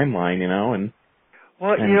own timeline, and.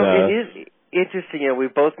 Well, it is interesting. We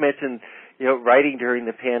both mentioned, writing during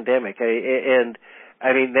the pandemic. And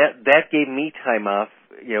I mean, that gave me time off,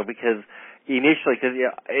 because initially,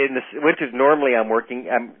 in the winters, normally I'm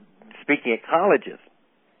speaking at colleges.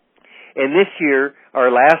 And this year,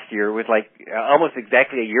 or last year, was like almost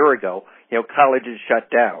exactly a year ago, colleges shut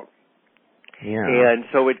down. Yeah. And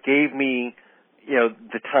so it gave me,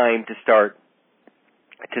 the time to start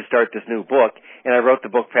this new book. And I wrote the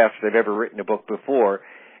book faster than I've ever written a book before.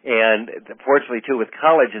 And fortunately, too, with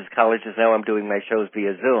colleges now I'm doing my shows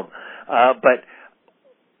via Zoom. But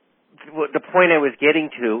the point I was getting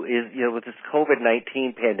to is, with this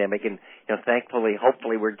COVID-19 pandemic, and thankfully,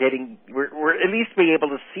 hopefully, we're at least being able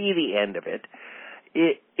to see the end of it.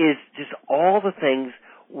 It is just all the things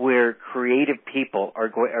where creative people are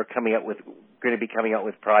going to be coming out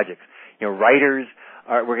with projects. Writers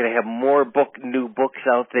we're going to have more new books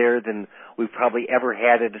out there than we've probably ever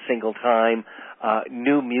had at a single time.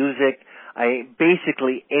 New music.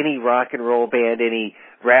 Basically any rock and roll band, any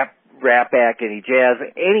rap act, any jazz,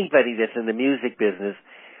 anybody that's in the music business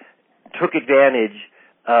took advantage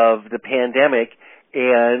of the pandemic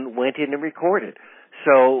and went in and recorded.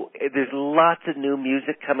 So there's lots of new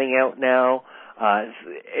music coming out now,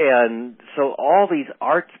 and so all these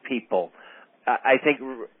arts people, I think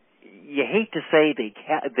you hate to say they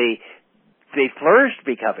flourished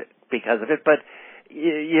because of it, but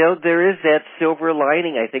there is that silver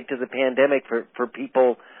lining, I think, to the pandemic for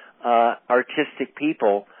people, artistic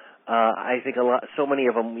people. I think so many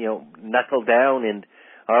of them, knuckle down and,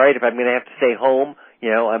 all right, if I'm going to have to stay home,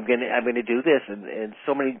 I'm going to do this, and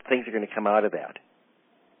so many things are going to come out of that.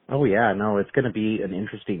 Oh yeah, no, it's going to be an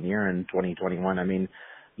interesting year in 2021. I mean,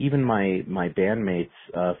 even my bandmates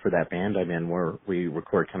for that band I'm in, where we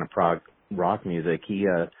record kind of prog rock music, he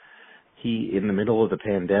in the middle of the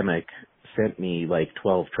pandemic sent me like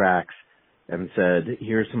 12 tracks and said,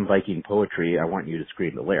 "Here's some Viking poetry. I want you to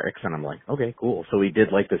scream the lyrics." And I'm like, "Okay, cool." So we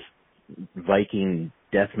did like this Viking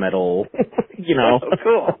death metal, Oh,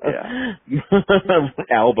 cool. Yeah.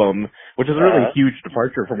 album, which is a really huge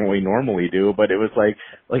departure from what we normally do, but it was like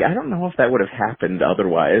I don't know if that would have happened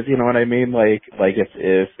otherwise, you know what I mean? Like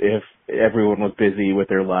if everyone was busy with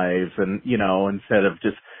their lives and, instead of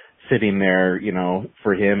just sitting there,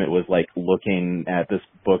 for him it was like looking at this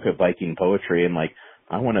book of Viking poetry and like,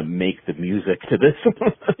 I want to make the music to this, So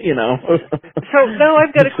now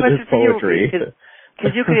I've got a question for you.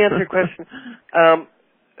 Because you can answer a question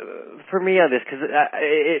for me on this, because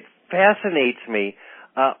it fascinates me.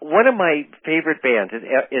 One of my favorite bands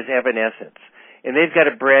is Evanescence, and they've got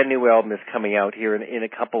a brand new album that's coming out here in a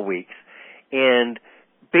couple weeks. And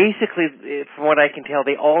basically, from what I can tell,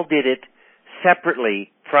 they all did it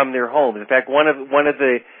separately from their homes. In fact, one of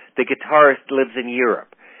the guitarists lives in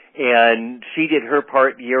Europe, and she did her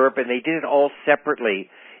part in Europe, and they did it all separately.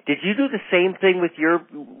 Did you do the same thing with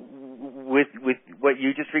with what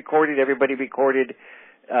you just recorded? Everybody recorded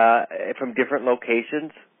from different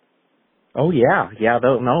locations? Oh yeah.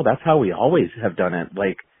 No, that's how we always have done it.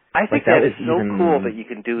 I think that is so cool that you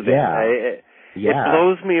can do that. Yeah. It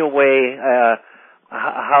blows me away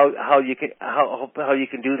how you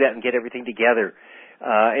can do that and get everything together.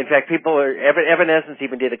 In fact, Evanescence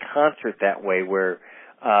even did a concert that way where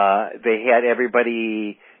they had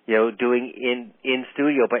everybody doing in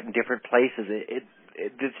studio but in different places.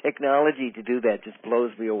 The technology to do that just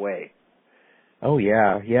blows me away. Oh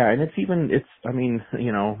yeah, and the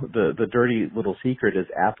dirty little secret is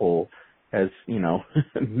Apple has,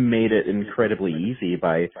 made it incredibly easy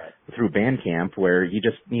through Bandcamp, where you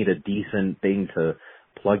just need a decent thing to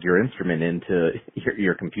plug your instrument into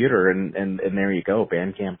your computer, and there you go.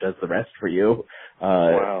 Bandcamp does the rest for you.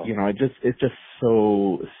 Wow. It's just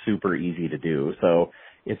so super easy to do. So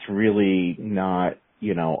it's really not,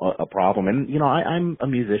 a problem. And, I'm a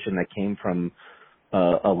musician that came from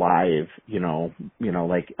a live,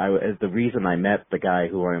 the reason I met the guy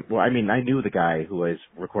I knew the guy who I was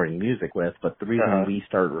recording music with, but the reason we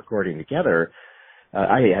started recording together,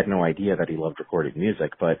 I had no idea that he loved recording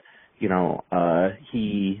music, but,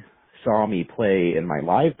 he saw me play in my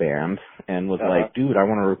live band and was like, dude, I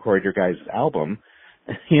want to record your guys' album.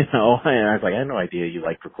 And I was like, I had no idea you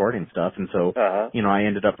liked recording stuff. And so, I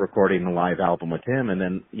ended up recording a live album with him. And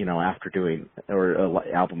then, after doing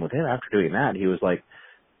that, he was like,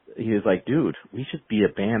 dude, we should be a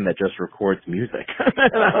band that just records music.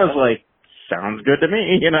 And I was like, sounds good to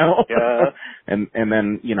me, Yeah. and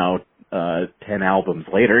then, 10 albums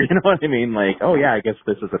later, you know what I mean? Like, oh yeah, I guess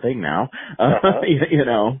this is a thing now.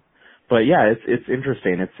 But yeah, it's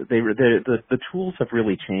interesting. The tools have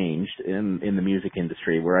really changed in the music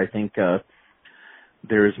industry, where I think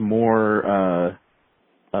there's more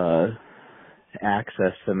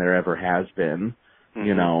access than there ever has been,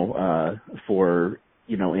 for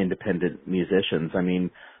independent musicians. I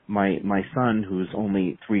mean, my son, who's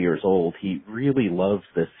only 3 years old, he really loves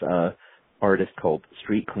this artist called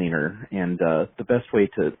Street Cleaner, and the best way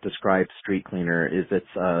to describe Street Cleaner is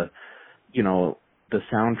it's the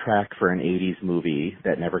soundtrack for an 80s movie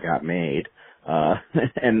that never got made.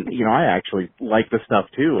 And, I actually like the stuff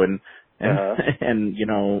too. And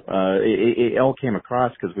it all came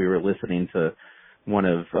across because we were listening to one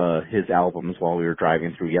of his albums while we were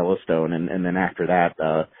driving through Yellowstone. And then after that,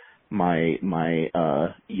 my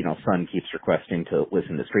son keeps requesting to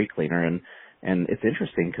listen to Street Cleaner. And it's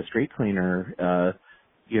interesting because Street Cleaner,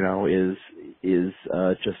 is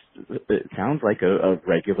just, it sounds like a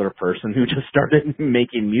regular person who just started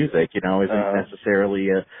making music, isn't necessarily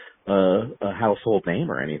a household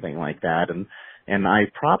name or anything like that. And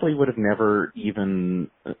I probably would have never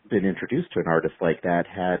even been introduced to an artist like that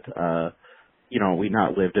had, we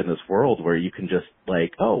not lived in this world where you can just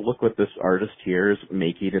like, oh, look what this artist here is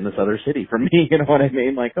making in this other city for me. You know what I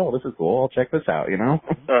mean? Like, oh, this is cool. I'll check this out,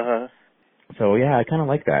 So yeah, I kind of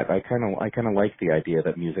like that. I kind of like the idea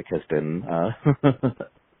that music has been,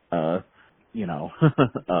 I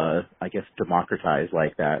guess democratized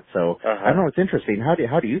like that. So I don't know. It's interesting. How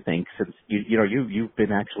do you think, since you've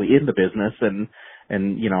been actually in the business and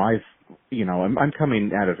I'm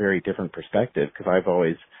coming at a very different perspective because I've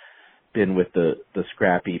always been with the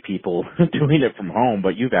scrappy people doing it from home,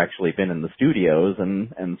 but you've actually been in the studios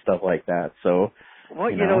and stuff like that. So. Well,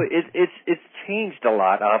 it's changed a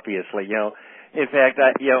lot, obviously. In fact,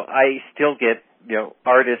 I still get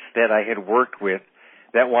artists that I had worked with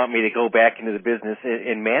that want me to go back into the business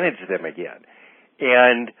and manage them again.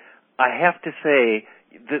 And I have to say,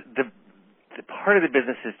 the part of the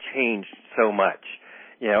business has changed so much.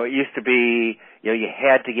 It used to be, you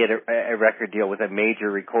had to get a record deal with a major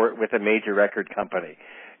record company,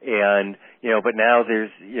 and but now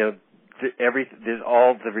there's there's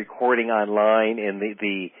all the recording online, and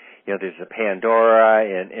there's a Pandora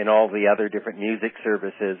and all the other different music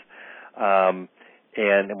services. And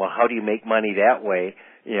well, how do you make money that way?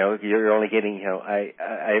 You're only getting,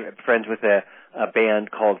 I'm friends with a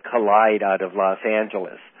band called Collide out of Los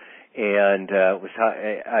Angeles, and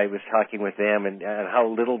I was talking with them and how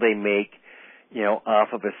little they make,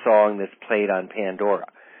 off of a song that's played on Pandora.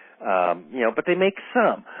 But they make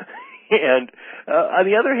some. And on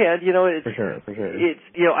the other hand, it's for sure. It's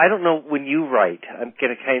I don't know, when you write. I'm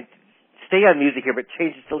going to kind of stay on music here, but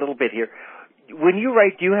change just a little bit here. When you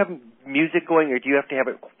write, do you have music going, or do you have to have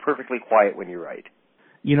it perfectly quiet when you write?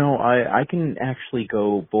 I can actually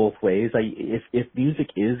go both ways. If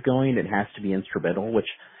music is going, it has to be instrumental, which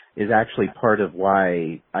is actually part of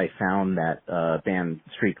why I found that band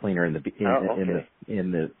Street Cleaner in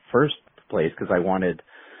the first place, because I wanted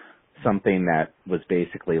something that was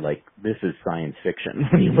basically like, this is science fiction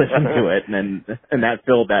when you listen to it, and that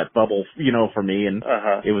filled that bubble, for me, and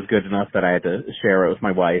it was good enough that I had to share it with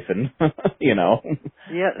my wife and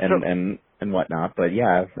and whatnot. But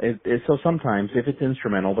yeah, so sometimes if it's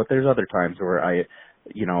instrumental, but there's other times where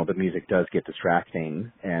the music does get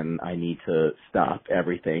distracting and I need to stop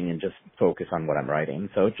everything and just focus on what I'm writing.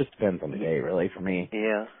 So it just depends on the day, really, for me.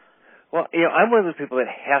 Yeah. Well, I'm one of those people that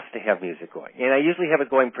has to have music going, and I usually have it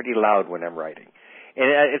going pretty loud when I'm writing.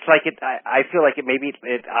 And it's like I feel like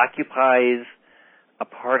it occupies a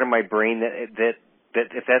part of my brain that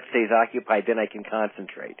if that stays occupied, then I can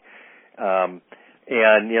concentrate.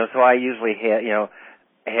 So I usually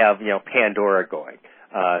have Pandora going.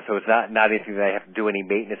 So it's not anything that I have to do any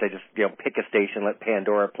maintenance. I just pick a station, let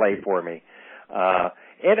Pandora play for me,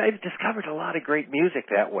 and I've discovered a lot of great music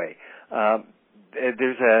that way.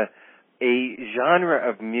 There's a genre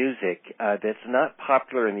of music that's not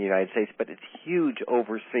popular in the United States, but it's huge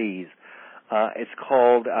overseas. It's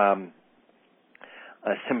called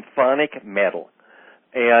symphonic metal.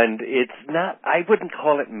 And it's not, I wouldn't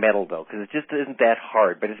call it metal though, because it just isn't that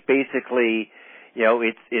hard, but it's basically,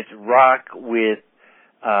 it's rock with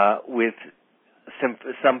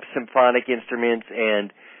some symphonic instruments,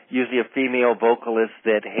 and usually a female vocalist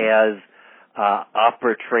that has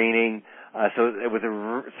opera training. So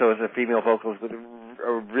as a female vocalist with a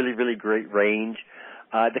really, really great range.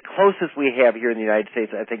 The closest we have here in the United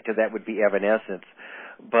States, I think, to that would be Evanescence.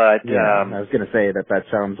 But I was going to say that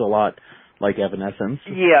sounds a lot like Evanescence.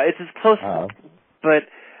 Yeah, it's as close. But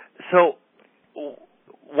so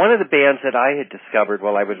one of the bands that I had discovered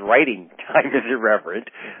while I was writing Time is Irreverent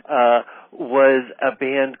was a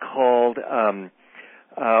band called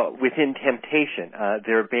Within Temptation.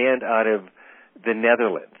 They're a band out of the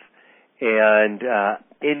Netherlands, and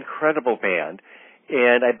incredible band.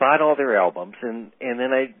 And I bought all their albums, and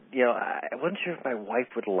then I wasn't sure if my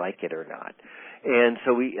wife would like it or not. And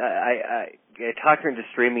so I talked her into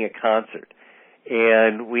streaming a concert,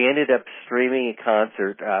 and we ended up streaming a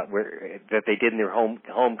concert that they did in their home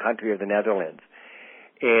country of the Netherlands.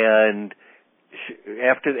 And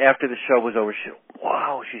after the show was over,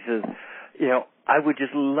 she says, I would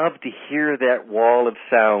just love to hear that wall of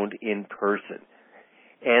sound in person.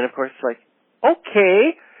 And of course, it's like,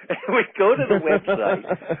 okay. We go to the website,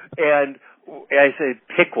 and I say,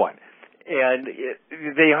 pick one. And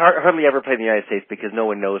they hardly ever play in the United States because no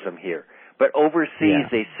one knows them here. But overseas,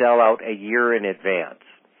 they sell out a year in advance.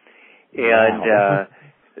 And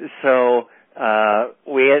so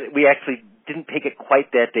we actually didn't pick it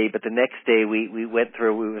quite that day, but the next day we went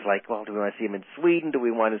through. We was like, well, do we want to see them in Sweden? Do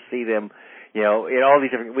we want to see them, in all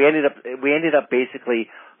these different? We ended up basically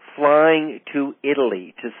flying to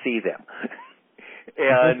Italy to see them.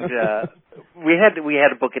 And we had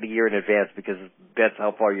to book it a year in advance because that's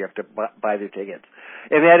how far you have to buy their tickets.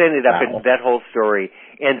 And that ended up in that whole story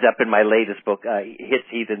ends up in my latest book, Hits,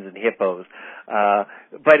 Heathens, and Hippos.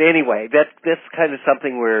 But anyway, that's kind of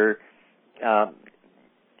something where,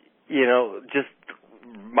 just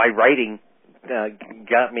my writing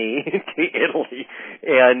got me to Italy,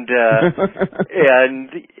 and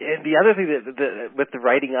the other thing that with the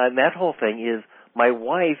writing on that whole thing is my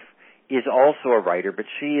wife is also a writer, but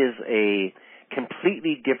she is a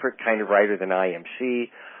completely different kind of writer than I am.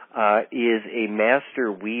 She is a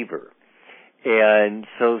master weaver, and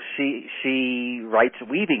so she writes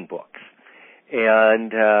weaving books.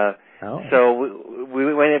 And so we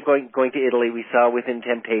ended up going to Italy. We saw Within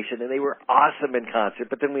Temptation, and they were awesome in concert.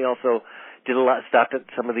 But then we also stopped at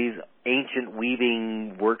some of these ancient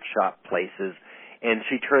weaving workshop places, and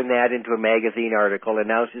she turned that into a magazine article, and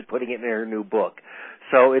now she's putting it in her new book.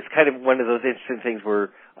 So it's kind of one of those interesting things where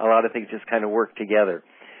a lot of things just kind of work together.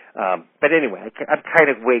 But anyway, I've kind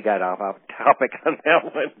of got off topic on that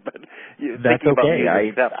one. But that's okay.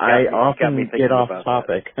 I often get off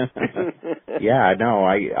topic. Yeah, I know.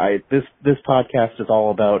 This podcast is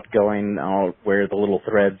all about going where the little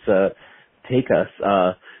threads take us.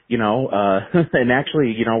 And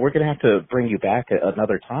actually, we're going to have to bring you back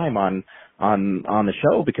another time on the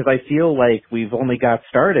show, because I feel like we've only got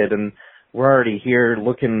started and we're already here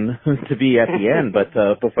looking to be at the end. But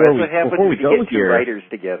before we go here, writers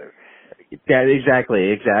together. Yeah,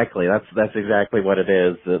 exactly. That's exactly what it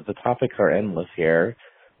is. The topics are endless here.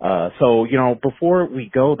 So before we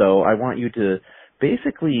go though, I want you to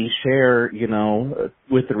basically share,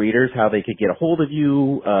 with the readers how they could get a hold of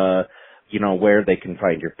you. where they can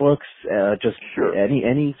find your books, just Sure.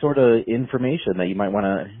 any sort of information that you might want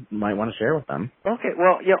to share with them. Okay,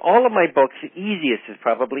 well, all of my books, the easiest is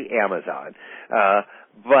probably Amazon.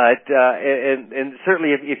 But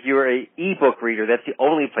certainly if you're a ebook reader, that's the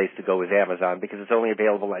only place to go is Amazon, because it's only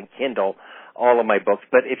available on Kindle, all of my books.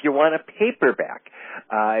 But if you want a paperback,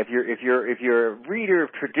 if you're a reader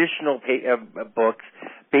of traditional books,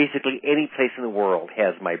 basically any place in the world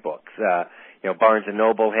has my books. Barnes and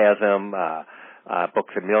Noble has them,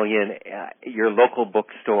 Books A Million, your local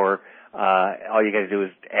bookstore. All you got to do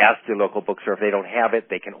is ask your local bookstore. If they don't have it,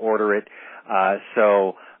 they can order it.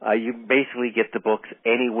 So you basically get the books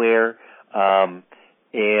anywhere.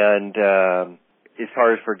 As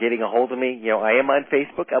far as for getting a hold of me, I am on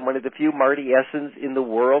Facebook. I'm one of the few Marty Essens in the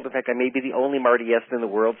world. In fact, I may be the only Marty Essen in the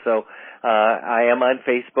world. So I am on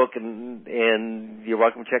Facebook, and you're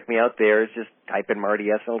welcome to check me out there. Just type in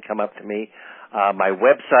Marty Essen. It'll come up to me. My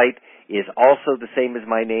website is also the same as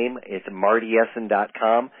my name. It's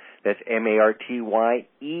martyessen.com. That's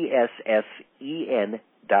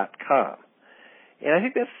MartyEssen.com. And I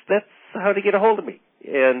think that's how to get a hold of me.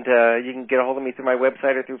 And you can get a hold of me through my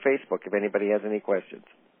website or through Facebook if anybody has any questions.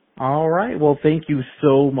 All right. Well, thank you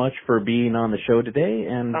so much for being on the show today.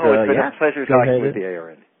 And it's been a pleasure talking with you,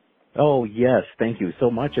 Aaron. Oh, yes. Thank you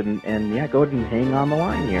so much. And go ahead and hang on the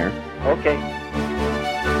line here. Okay.